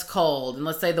the mud's cold, and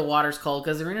let's say the water's cold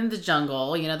because we're in the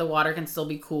jungle. The water can still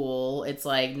be cool. It's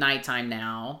like nighttime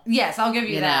now. Yes, I'll give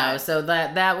you that. So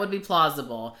that would be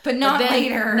plausible, but not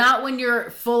later. Not when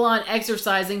you're full on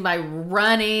exercising by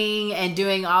running and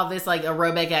doing all this like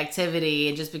aerobic activity,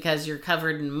 and just because you're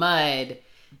covered in mud,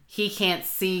 he can't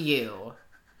see you.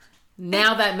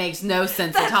 Now that makes no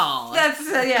sense at all. That's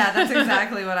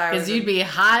exactly what I was. Because you'd be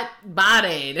hot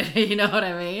bodied. You know what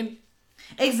I mean?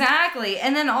 Exactly.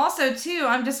 And then also, too,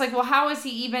 I'm just like, well, how is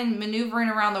he even maneuvering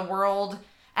around the world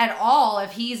at all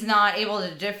if he's not able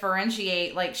to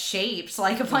differentiate, like, shapes,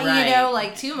 like,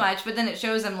 right. Too much. But then it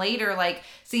shows him later, like,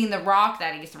 seeing the rock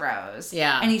that he throws.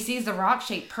 Yeah. And he sees the rock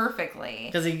shape perfectly.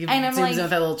 Because he zooms in with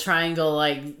that little triangle,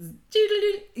 like...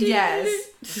 Yes.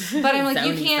 But I'm like,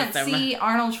 you can't see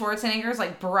Arnold Schwarzenegger's,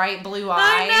 like, bright blue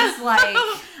eyes. Like,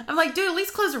 I'm like, dude, at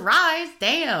least close your eyes.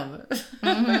 Damn.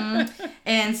 Mm-hmm.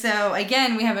 And so,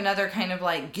 again, we have another kind of,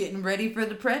 like, getting ready for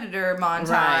the Predator montage.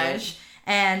 Right.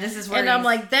 And this is where I'm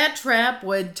like, that trap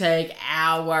would take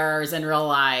hours in real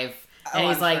life. And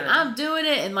he's like, sure. I'm doing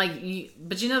it. And like,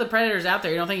 but the Predator's out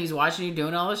there. You don't think he's watching you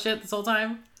doing all this shit this whole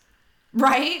time?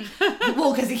 Right?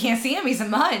 Well, because he can't see him. He's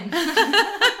in mud.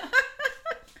 That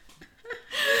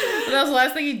was the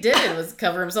last thing he did was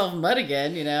cover himself in mud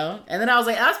again, And then I was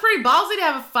like, that's pretty ballsy to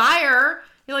have a fire.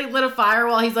 He like lit a fire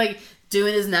while he's like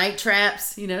doing his night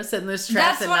traps, setting those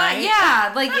traps at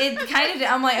night. Like it kind of,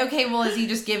 I'm like, okay, well, is he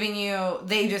just giving you,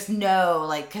 they just know,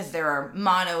 like, because they're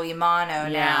mano-y-mano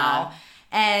now.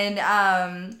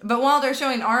 And, but while they're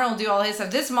showing Arnold do all his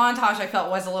stuff, this montage I felt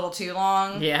was a little too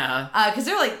long. Yeah. Because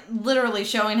they're like literally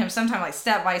showing him sometime like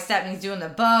step by step, and he's doing the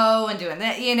bow and doing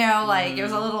that, like it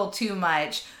was a little too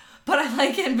much. But I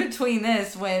like in between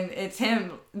this when it's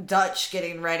him, Dutch,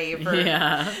 getting ready for...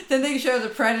 Yeah. Then they show the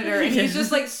Predator, and he's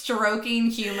just, like,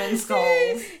 stroking human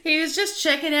skulls. He was just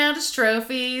checking out his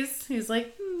trophies. He's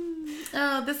like,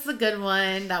 oh, this is a good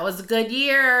one. That was a good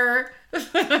year.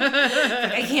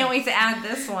 I can't wait to add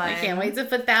this one. I can't wait to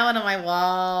put that one on my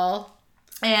wall.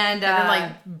 And then,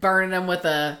 like, burning them with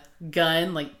a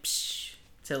gun, like, psh,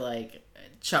 to, like...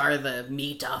 char the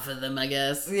meat off of them, I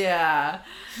guess. Yeah.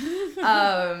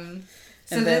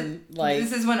 So then,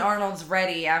 this is when Arnold's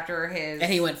ready after his...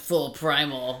 And he went full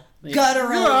primal.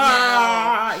 Guttural.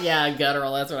 Yeah,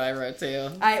 guttural. That's what I wrote, too.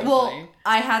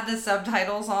 I had the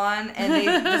subtitles on,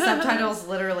 and the subtitles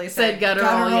literally said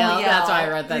guttural yell. That's why I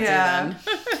wrote that, too,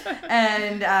 then.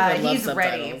 And he's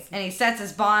ready. And he sets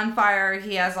his bonfire.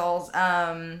 He has all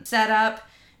set up.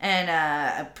 And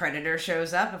a Predator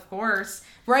shows up, of course,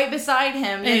 right beside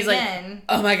him. And he's like,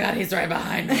 oh my God, he's right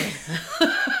behind me.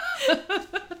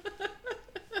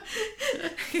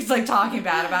 He's like talking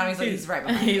bad about him. He's like, he's right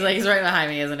behind me. He's like, he's right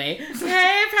behind me, isn't he?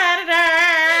 Hey,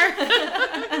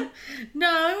 Predator!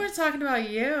 No, we weren't talking about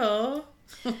you.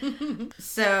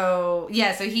 So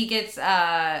he gets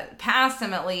past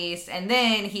him at least, and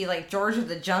then he like George of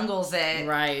the Jungles it,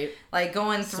 right? Like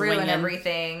going through Swinging. and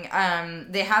everything.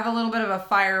 They have a little bit of a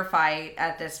firefight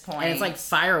at this point, and it's like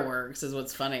fireworks is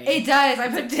what's funny. It does. I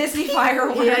put Disney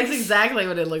fireworks. Yeah, that's exactly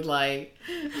what it looked like.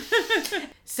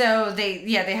 So they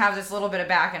have this little bit of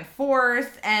back and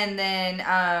forth, and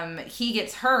then he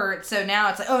gets hurt. So now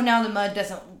it's like, oh, now the mud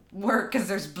doesn't work because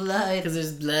there's blood. Because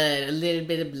there's blood, a little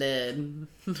bit of blood.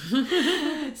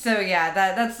 So yeah,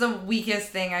 that's the weakest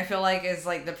thing I feel like is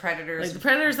like the Predator's. Like the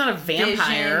Predator's not a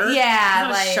vampire. Vision. Yeah, it's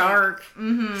not like a shark.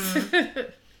 Mm-hmm.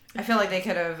 I feel like they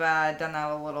could have done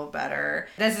that a little better.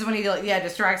 This is when he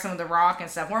distracts him with the rock and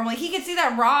stuff. Where I'm like, he could see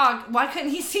that rock. Why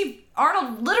couldn't he see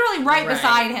Arnold literally right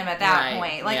beside him at that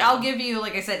point? Like, I'll give you,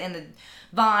 like I said, in the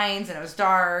vines and it was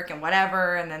dark and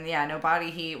whatever, and then no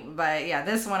body heat. But yeah,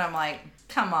 this one I'm like,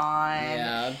 come on.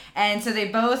 Yeah. And so they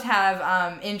both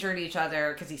have injured each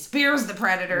other because he spears the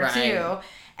Predator too,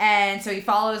 and so he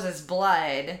follows his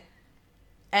blood.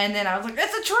 And then I was like,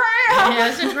 it's a trap. Yeah,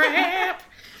 it's a trap.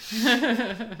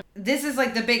 This is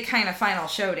like the big kind of final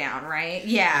showdown, right?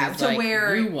 Yeah, to like,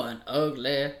 where you want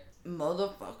ugly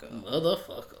motherfucker.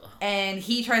 And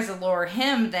he tries to lure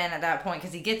him then at that point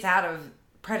because he gets out of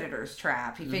Predator's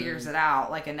trap. He figures it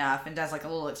out like enough and does like a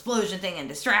little explosion thing and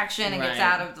distraction and gets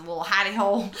out of the little hidey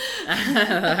hole. The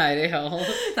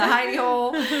hidey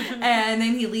hole. And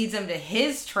then he leads him to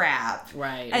his trap.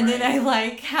 Right. And then I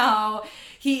like how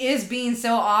he is being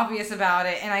so obvious about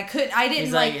it, and I didn't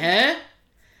He's like, huh?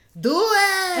 Do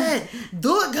it!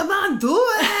 Come on, do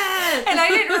it! And I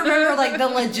didn't remember, like, the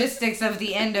logistics of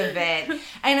the end of it.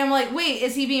 And I'm like, wait,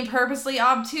 is he being purposely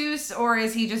obtuse? Or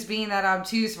is he just being that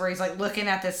obtuse where he's, like, looking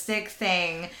at the stick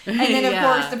thing? And then, of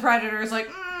course, the Predator's like,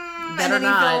 and then he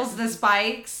feels the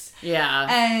spikes. Yeah.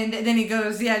 And then he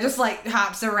goes, just, like,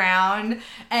 hops around.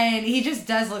 And he just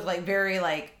does look, like, very,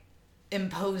 like,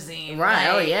 imposing. Right.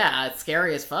 Like, oh, yeah. It's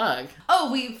scary as fuck. Oh,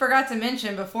 we forgot to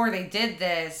mention, before they did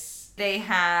this, they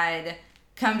had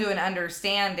come to an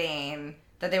understanding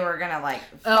that they were gonna like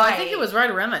fight. Oh, I think it was right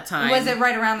around that time. Was it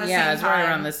right around the same time? Yeah, it was right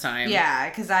around this time. Yeah,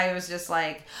 because I was just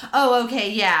like, oh,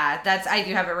 okay, yeah, I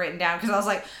do have it written down because I was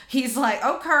like, he's like,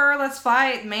 okay, let's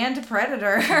fight man to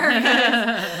Predator,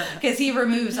 because he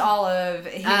removes all of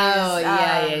his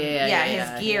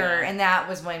his gear, and that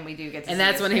was when we do get to see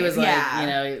that's his when face. he was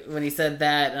like, when he said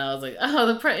that, and I was like,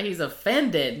 oh, he's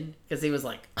offended because he was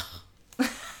like, oh.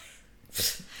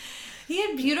 He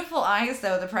had beautiful eyes,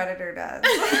 though, the Predator does.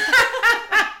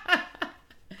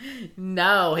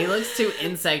 No, he looks too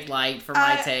insect-like for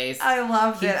my taste. I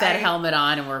loved it. Keep that helmet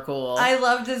on and we're cool. I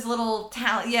loved his little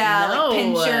talent. Yeah, like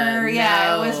pincher.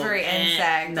 Yeah, it was very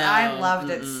insect. No, I loved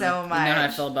it so much. You know how I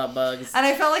feel about bugs. And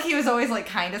I felt like he was always like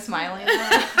kind of smiling.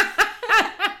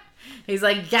 He's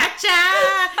like, gotcha!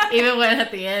 Even when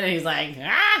at the end, he's like,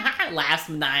 laughs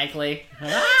maniacally.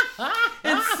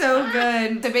 It's so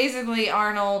good. So basically,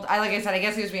 Arnold, like I said, I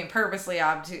guess he was being purposely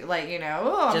obtuse, like,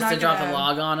 just to drop the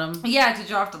log on him? Yeah, to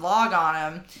drop the log on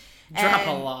him. Drop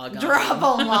a log on him. Drop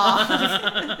a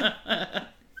log.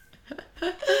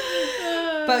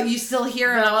 But you still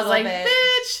hear him a little bit. I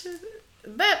was like,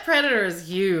 bitch, that Predator is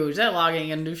huge. That log ain't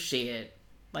gonna do shit.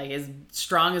 Like, as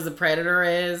strong as the Predator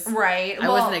is. Right. I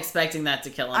wasn't expecting that to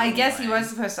kill him. I guess he was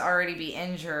supposed to already be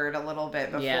injured a little bit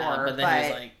before. Yeah, but then he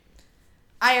was like...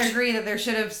 I agree that there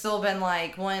should have still been,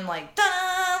 like, one, like,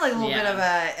 da-da, like a little bit of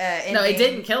a No, it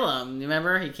didn't kill him.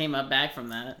 Remember? He came up back from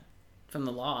that. From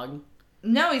the log.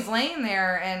 No, he's laying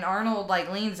there, and Arnold,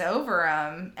 like, leans over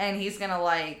him, and he's gonna,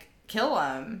 like, kill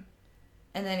him.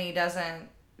 And then he doesn't,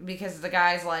 because the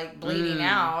guy's, like, bleeding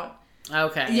out.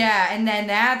 Okay. Yeah, and then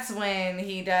that's when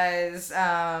he does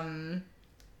the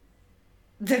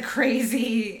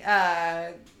crazy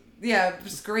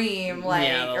scream,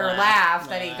 like, or laugh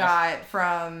that he got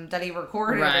from, that he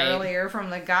recorded earlier from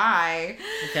the guy.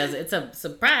 Because it's a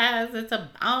surprise, it's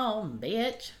a bomb,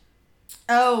 bitch.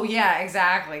 Oh, yeah,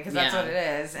 exactly, because that's what it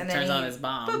is. And then turns on his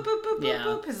bomb. Boop, boop, boop, boop,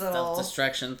 boop, his little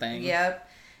self-destruction thing. Yep.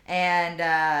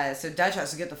 And so Dutch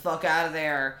has to get the fuck out of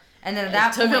there. And then at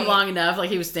that point... It took him long enough,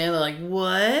 like he was standing there like,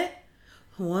 what?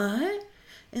 What?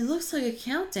 It looks like a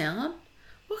countdown.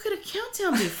 What could a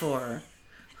countdown be for?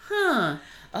 Huh.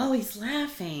 Oh, he's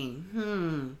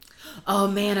laughing. Oh,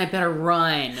 man, I better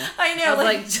run. I know. I was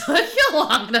like, took you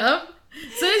long enough?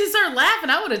 As soon as he started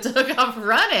laughing, I would have took off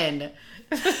running.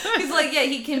 He's like, yeah,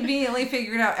 he conveniently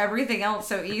figured out everything else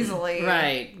so easily.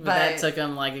 Right. But that took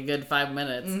him like a good 5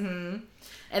 minutes. Mm-hmm.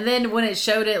 And then when it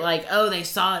showed it, like, oh, they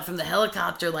saw it from the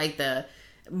helicopter, like the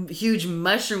huge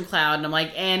mushroom cloud, and I'm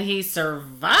like, and he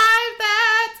survived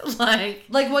that?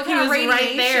 Like what kind of radiation?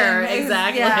 Right there,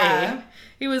 exactly. Yeah.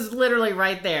 He was literally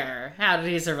right there. How did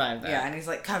he survive that? Yeah, and he's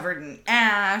like covered in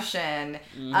ash, and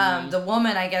the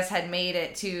woman, I guess, had made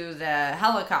it to the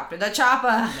helicopter, the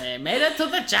choppah. They made it to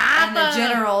the choppah. And the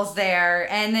general's there.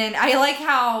 And then I like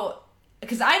how,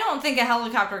 because I don't think a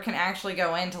helicopter can actually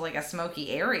go into like a smoky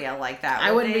area like that.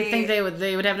 I wouldn't think they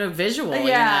would have no visual,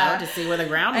 you know, to see where the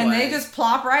ground was. And they just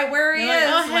plop right where he is. Like,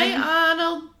 oh, hey,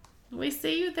 Arnold, we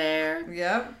see you there.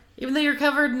 Yep. Even though you're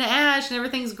covered in ash and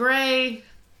everything's gray,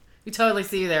 we totally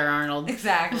see you there, Arnold.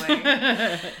 Exactly.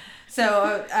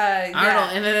 So, Arnold,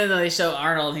 and then they show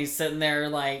Arnold, and he's sitting there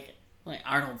like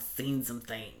Arnold's seen some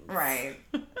things. Right.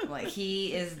 Like,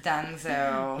 he is done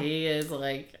so. He is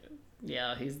like,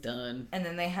 yeah, he's done. And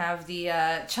then they have the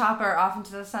chopper off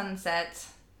into the sunset.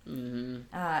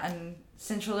 Mm-hmm. And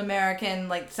Central American,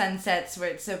 like, sunsets where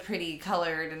it's so pretty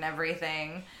colored and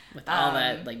everything. With all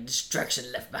that, like,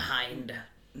 destruction left behind.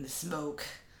 The smoke.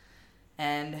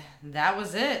 And that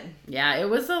was it. Yeah, it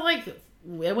was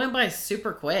it went by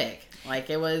super quick.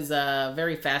 Like, it was a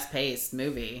very fast-paced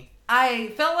movie. I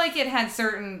felt like it had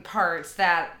certain parts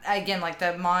that, again, like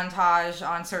the montage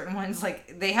on certain ones,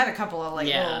 like, they had a couple of, like,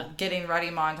 little getting ready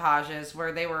montages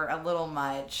where they were a little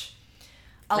much.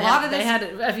 They had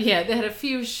a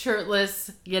few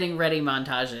shirtless getting ready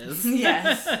montages.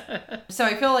 Yes. So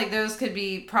I feel like those could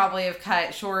be probably have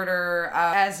cut shorter,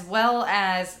 as well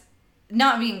as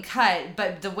not being cut,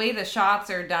 but the way the shots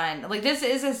are done. Like, this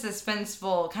is a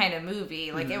suspenseful kind of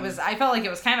movie. Like, I felt like it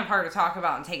was kind of hard to talk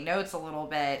about and take notes a little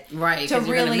bit. Right, because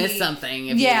you're going to miss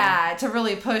something. To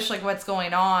really push, like, what's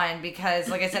going on. Because,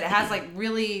 like I said, it has, like,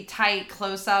 really tight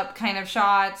close-up kind of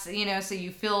shots, you know, so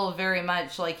you feel very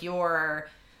much like you're,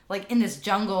 like, in this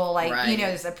jungle, like, you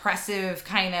know, this oppressive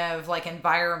kind of, like,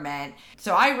 environment.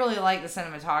 So I really like the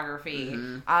cinematography.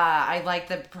 Mm-hmm. I like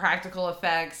the practical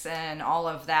effects and all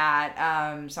of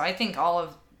that. So I think all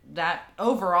of that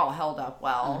overall held up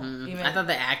well. Mm-hmm. I thought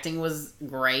the acting was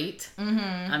great.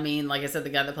 Mm-hmm. I mean, like I said, the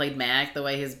guy that played Mac, the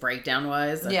way his breakdown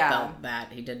was, I felt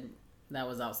that that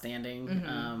was outstanding.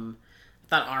 Mm-hmm. I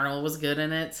thought Arnold was good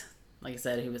in it. Like I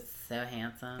said, he was so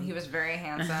handsome. He was very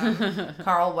handsome.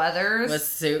 Carl Weathers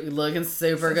was looking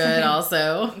super good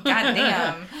also. God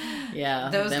damn. Yeah.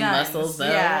 Those them guns. Muscles though.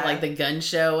 Yeah. Like the gun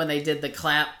show when they did the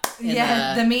clap. The meme.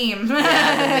 Yeah, the meme.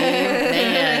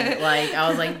 Man, like, I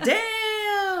was like,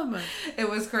 damn. It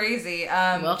was crazy.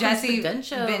 Jesse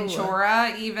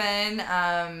Ventura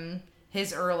even,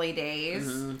 his early days.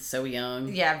 Mm-hmm. So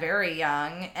young. Yeah, very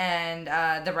young. And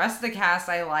the rest of the cast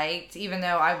I liked, even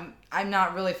though I'm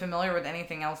not really familiar with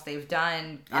anything else they've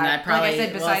done. And I probably, like I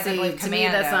said, besides I believe to Commando.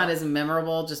 me, that's not as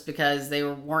memorable just because they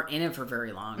weren't in it for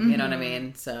very long. Mm-hmm. You know what I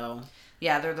mean? So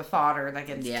yeah, they're the fodder that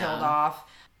gets killed off.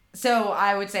 So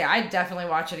I would say I'd definitely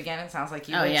watch it again. It sounds like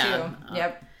you would too.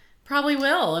 Yep. Probably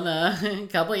will in a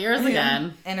couple of years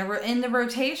again. In the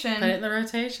rotation. Put it in the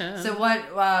rotation. So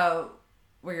what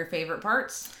were your favorite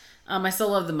parts? I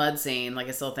still love the mud scene. Like,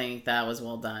 I still think that was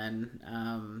well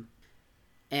done.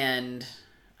 And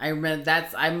I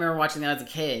remember watching that as a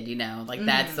kid, you know, like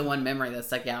that's the one memory that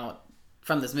stuck out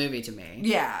from this movie to me.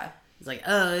 Yeah. It's like,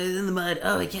 oh, he's in the mud.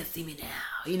 Oh, he can't see me now.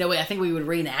 You know, I think we would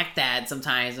reenact that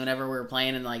sometimes whenever we were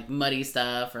playing in like muddy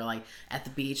stuff or like at the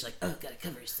beach, like, oh, gotta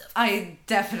cover yourself. I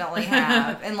definitely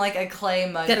have. In like a clay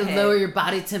mud Gotta pit. lower your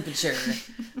body temperature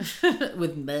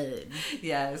with mud.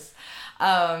 Yes.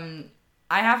 I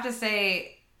have to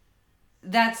say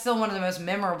that's still one of the most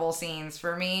memorable scenes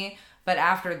for me. But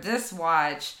after this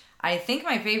watch, I think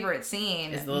my favorite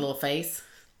scene is the little face.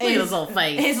 Look at his little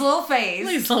face. His little face. Look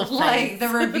at his little face. Like, the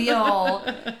reveal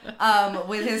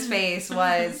with his face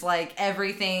was like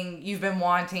everything you've been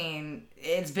wanting.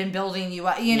 It's been building you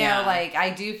up. You know, like, I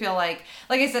do feel like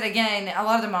I said, again, a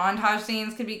lot of the montage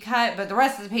scenes could be cut, but the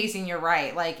rest of the pacing, you're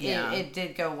right. Like, it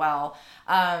did go well.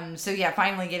 So yeah,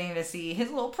 finally getting to see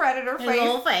his little predator face. His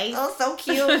little face. Oh, so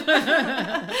cute.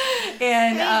 And,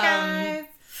 hey guys.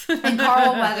 And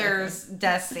Carl Weathers'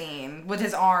 death scene with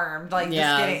his arm, like,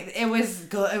 just getting, it was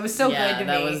good. It was so good to me.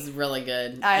 That was really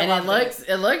good.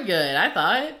 It looked good, I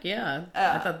thought. Yeah.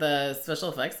 I thought the special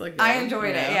effects looked good. I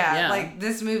enjoyed it, yeah. Like,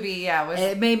 this movie, was...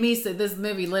 It made me say, this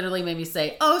movie literally made me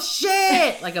say, oh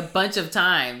shit! Like, a bunch of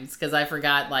times, because I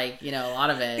forgot, like, you know, a lot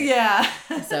of it. Yeah.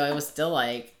 So it was still,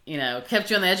 like, you know,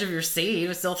 kept you on the edge of your seat. It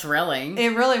was still thrilling.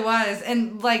 It really was.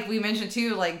 And, like we mentioned,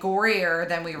 too, like, gorier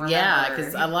than we remember. Yeah,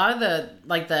 because a lot of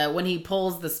when he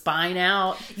pulls the spine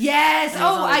out. Yes!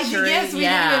 Yes, we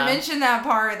didn't even mention that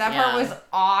part. That part was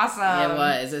awesome. It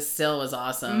was. It still was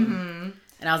awesome. Mm-hmm.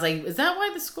 And I was like, is that why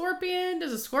does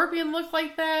a scorpion look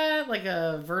like that? Like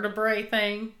a vertebrae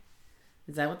thing?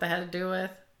 Is that what that had to do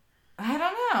with? I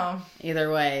don't know. Either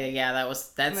way,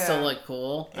 that still looked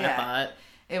cool, I thought.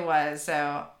 It was.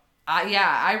 So,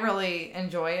 I really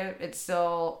enjoy it. It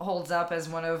still holds up as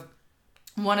one of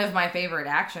my favorite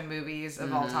action movies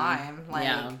of all time. Like,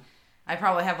 I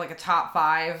probably have like a top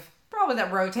 5, probably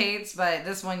that rotates, but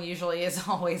this one usually is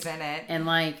always in it. And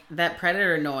like that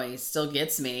Predator noise still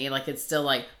gets me. Like it's still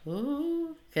like,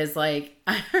 ooh, because like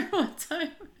I heard one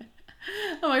time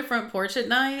on my front porch at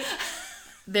night.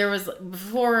 There was,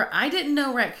 before, I didn't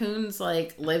know raccoons,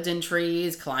 like, lived in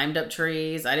trees, climbed up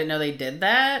trees. I didn't know they did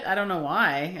that. I don't know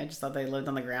why. I just thought they lived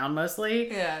on the ground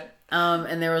mostly. Yeah.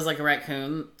 And there was, like, a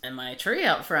raccoon in my tree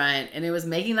out front, and it was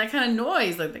making that kind of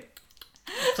noise, like, the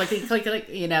click, click, click,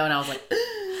 you know, and I was like,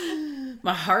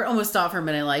 my heart almost stopped for a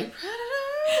minute, like,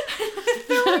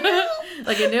 Predator?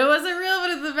 Like, I knew it wasn't real, but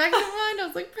in the back of my mind, I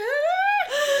was like, Predator?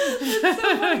 So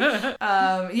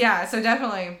funny. So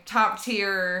definitely top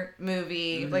tier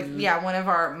movie. Like, one of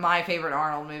my favorite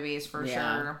Arnold movies for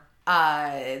sure.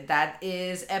 That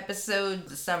is episode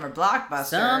the Summer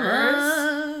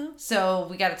Blockbusters. So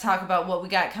we got to talk about what we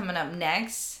got coming up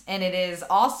next, and it is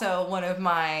also one of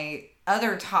my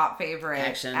other top favorite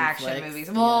action movies.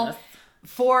 Well,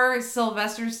 for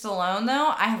Sylvester Stallone,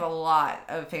 though, I have a lot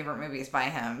of favorite movies by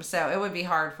him, so it would be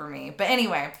hard for me. But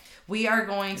anyway, we are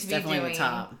going to be doing... the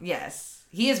top. Yes.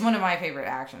 He is one of my favorite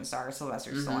action stars,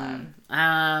 Sylvester Stallone.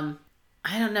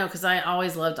 I don't know, because I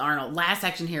always loved Arnold. Last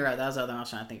Action Hero, that was the other one I was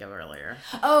trying to think of earlier.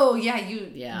 Oh,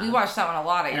 yeah, we watched that one a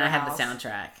lot at your house. And I had the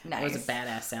soundtrack. Nice. It was a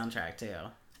badass soundtrack, too.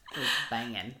 It was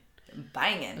banging.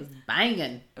 Banging. It was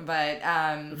banging.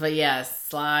 But yes,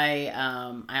 Sly,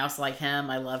 I also like him.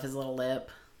 I love his little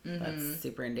lip. That's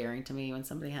super endearing to me when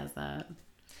somebody has that.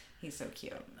 He's so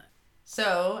cute.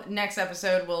 So, next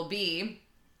episode will be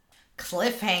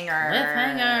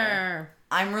Cliffhanger.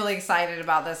 I'm really excited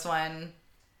about this one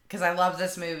because I love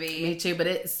this movie. Me too, but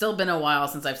it's still been a while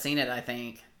since I've seen it, I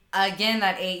think. Again,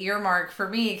 that 8-year mark for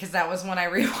me, because that was when I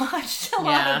rewatched a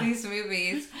lot of these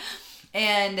movies.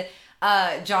 And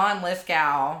John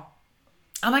Lithgow.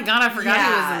 Oh my God, I forgot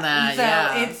he was in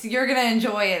that. So you're going to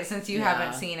enjoy it since you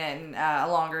haven't seen it in a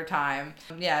longer time.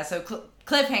 Yeah, so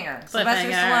Cliffhanger.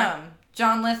 Sylvester Stallone.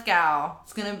 John Lithgow.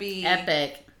 It's going to be...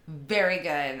 epic. Very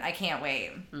good. I can't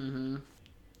wait.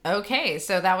 Okay,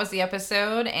 so that was the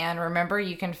episode. And remember,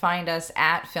 you can find us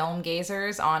at Film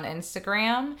Gazers on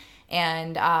Instagram.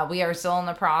 And we are still in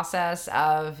the process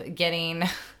of getting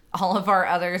all of our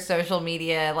other social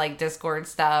media, like Discord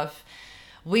stuff.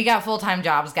 We got full-time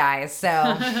jobs, guys,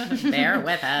 so bear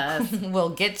with us. We'll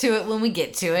get to it when we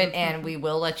get to it, and we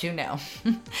will let you know.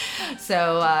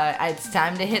 So it's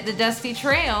time to hit the dusty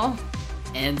trail.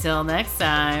 Until next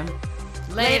time.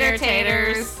 Later,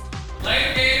 taters.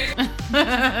 Later,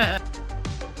 gators.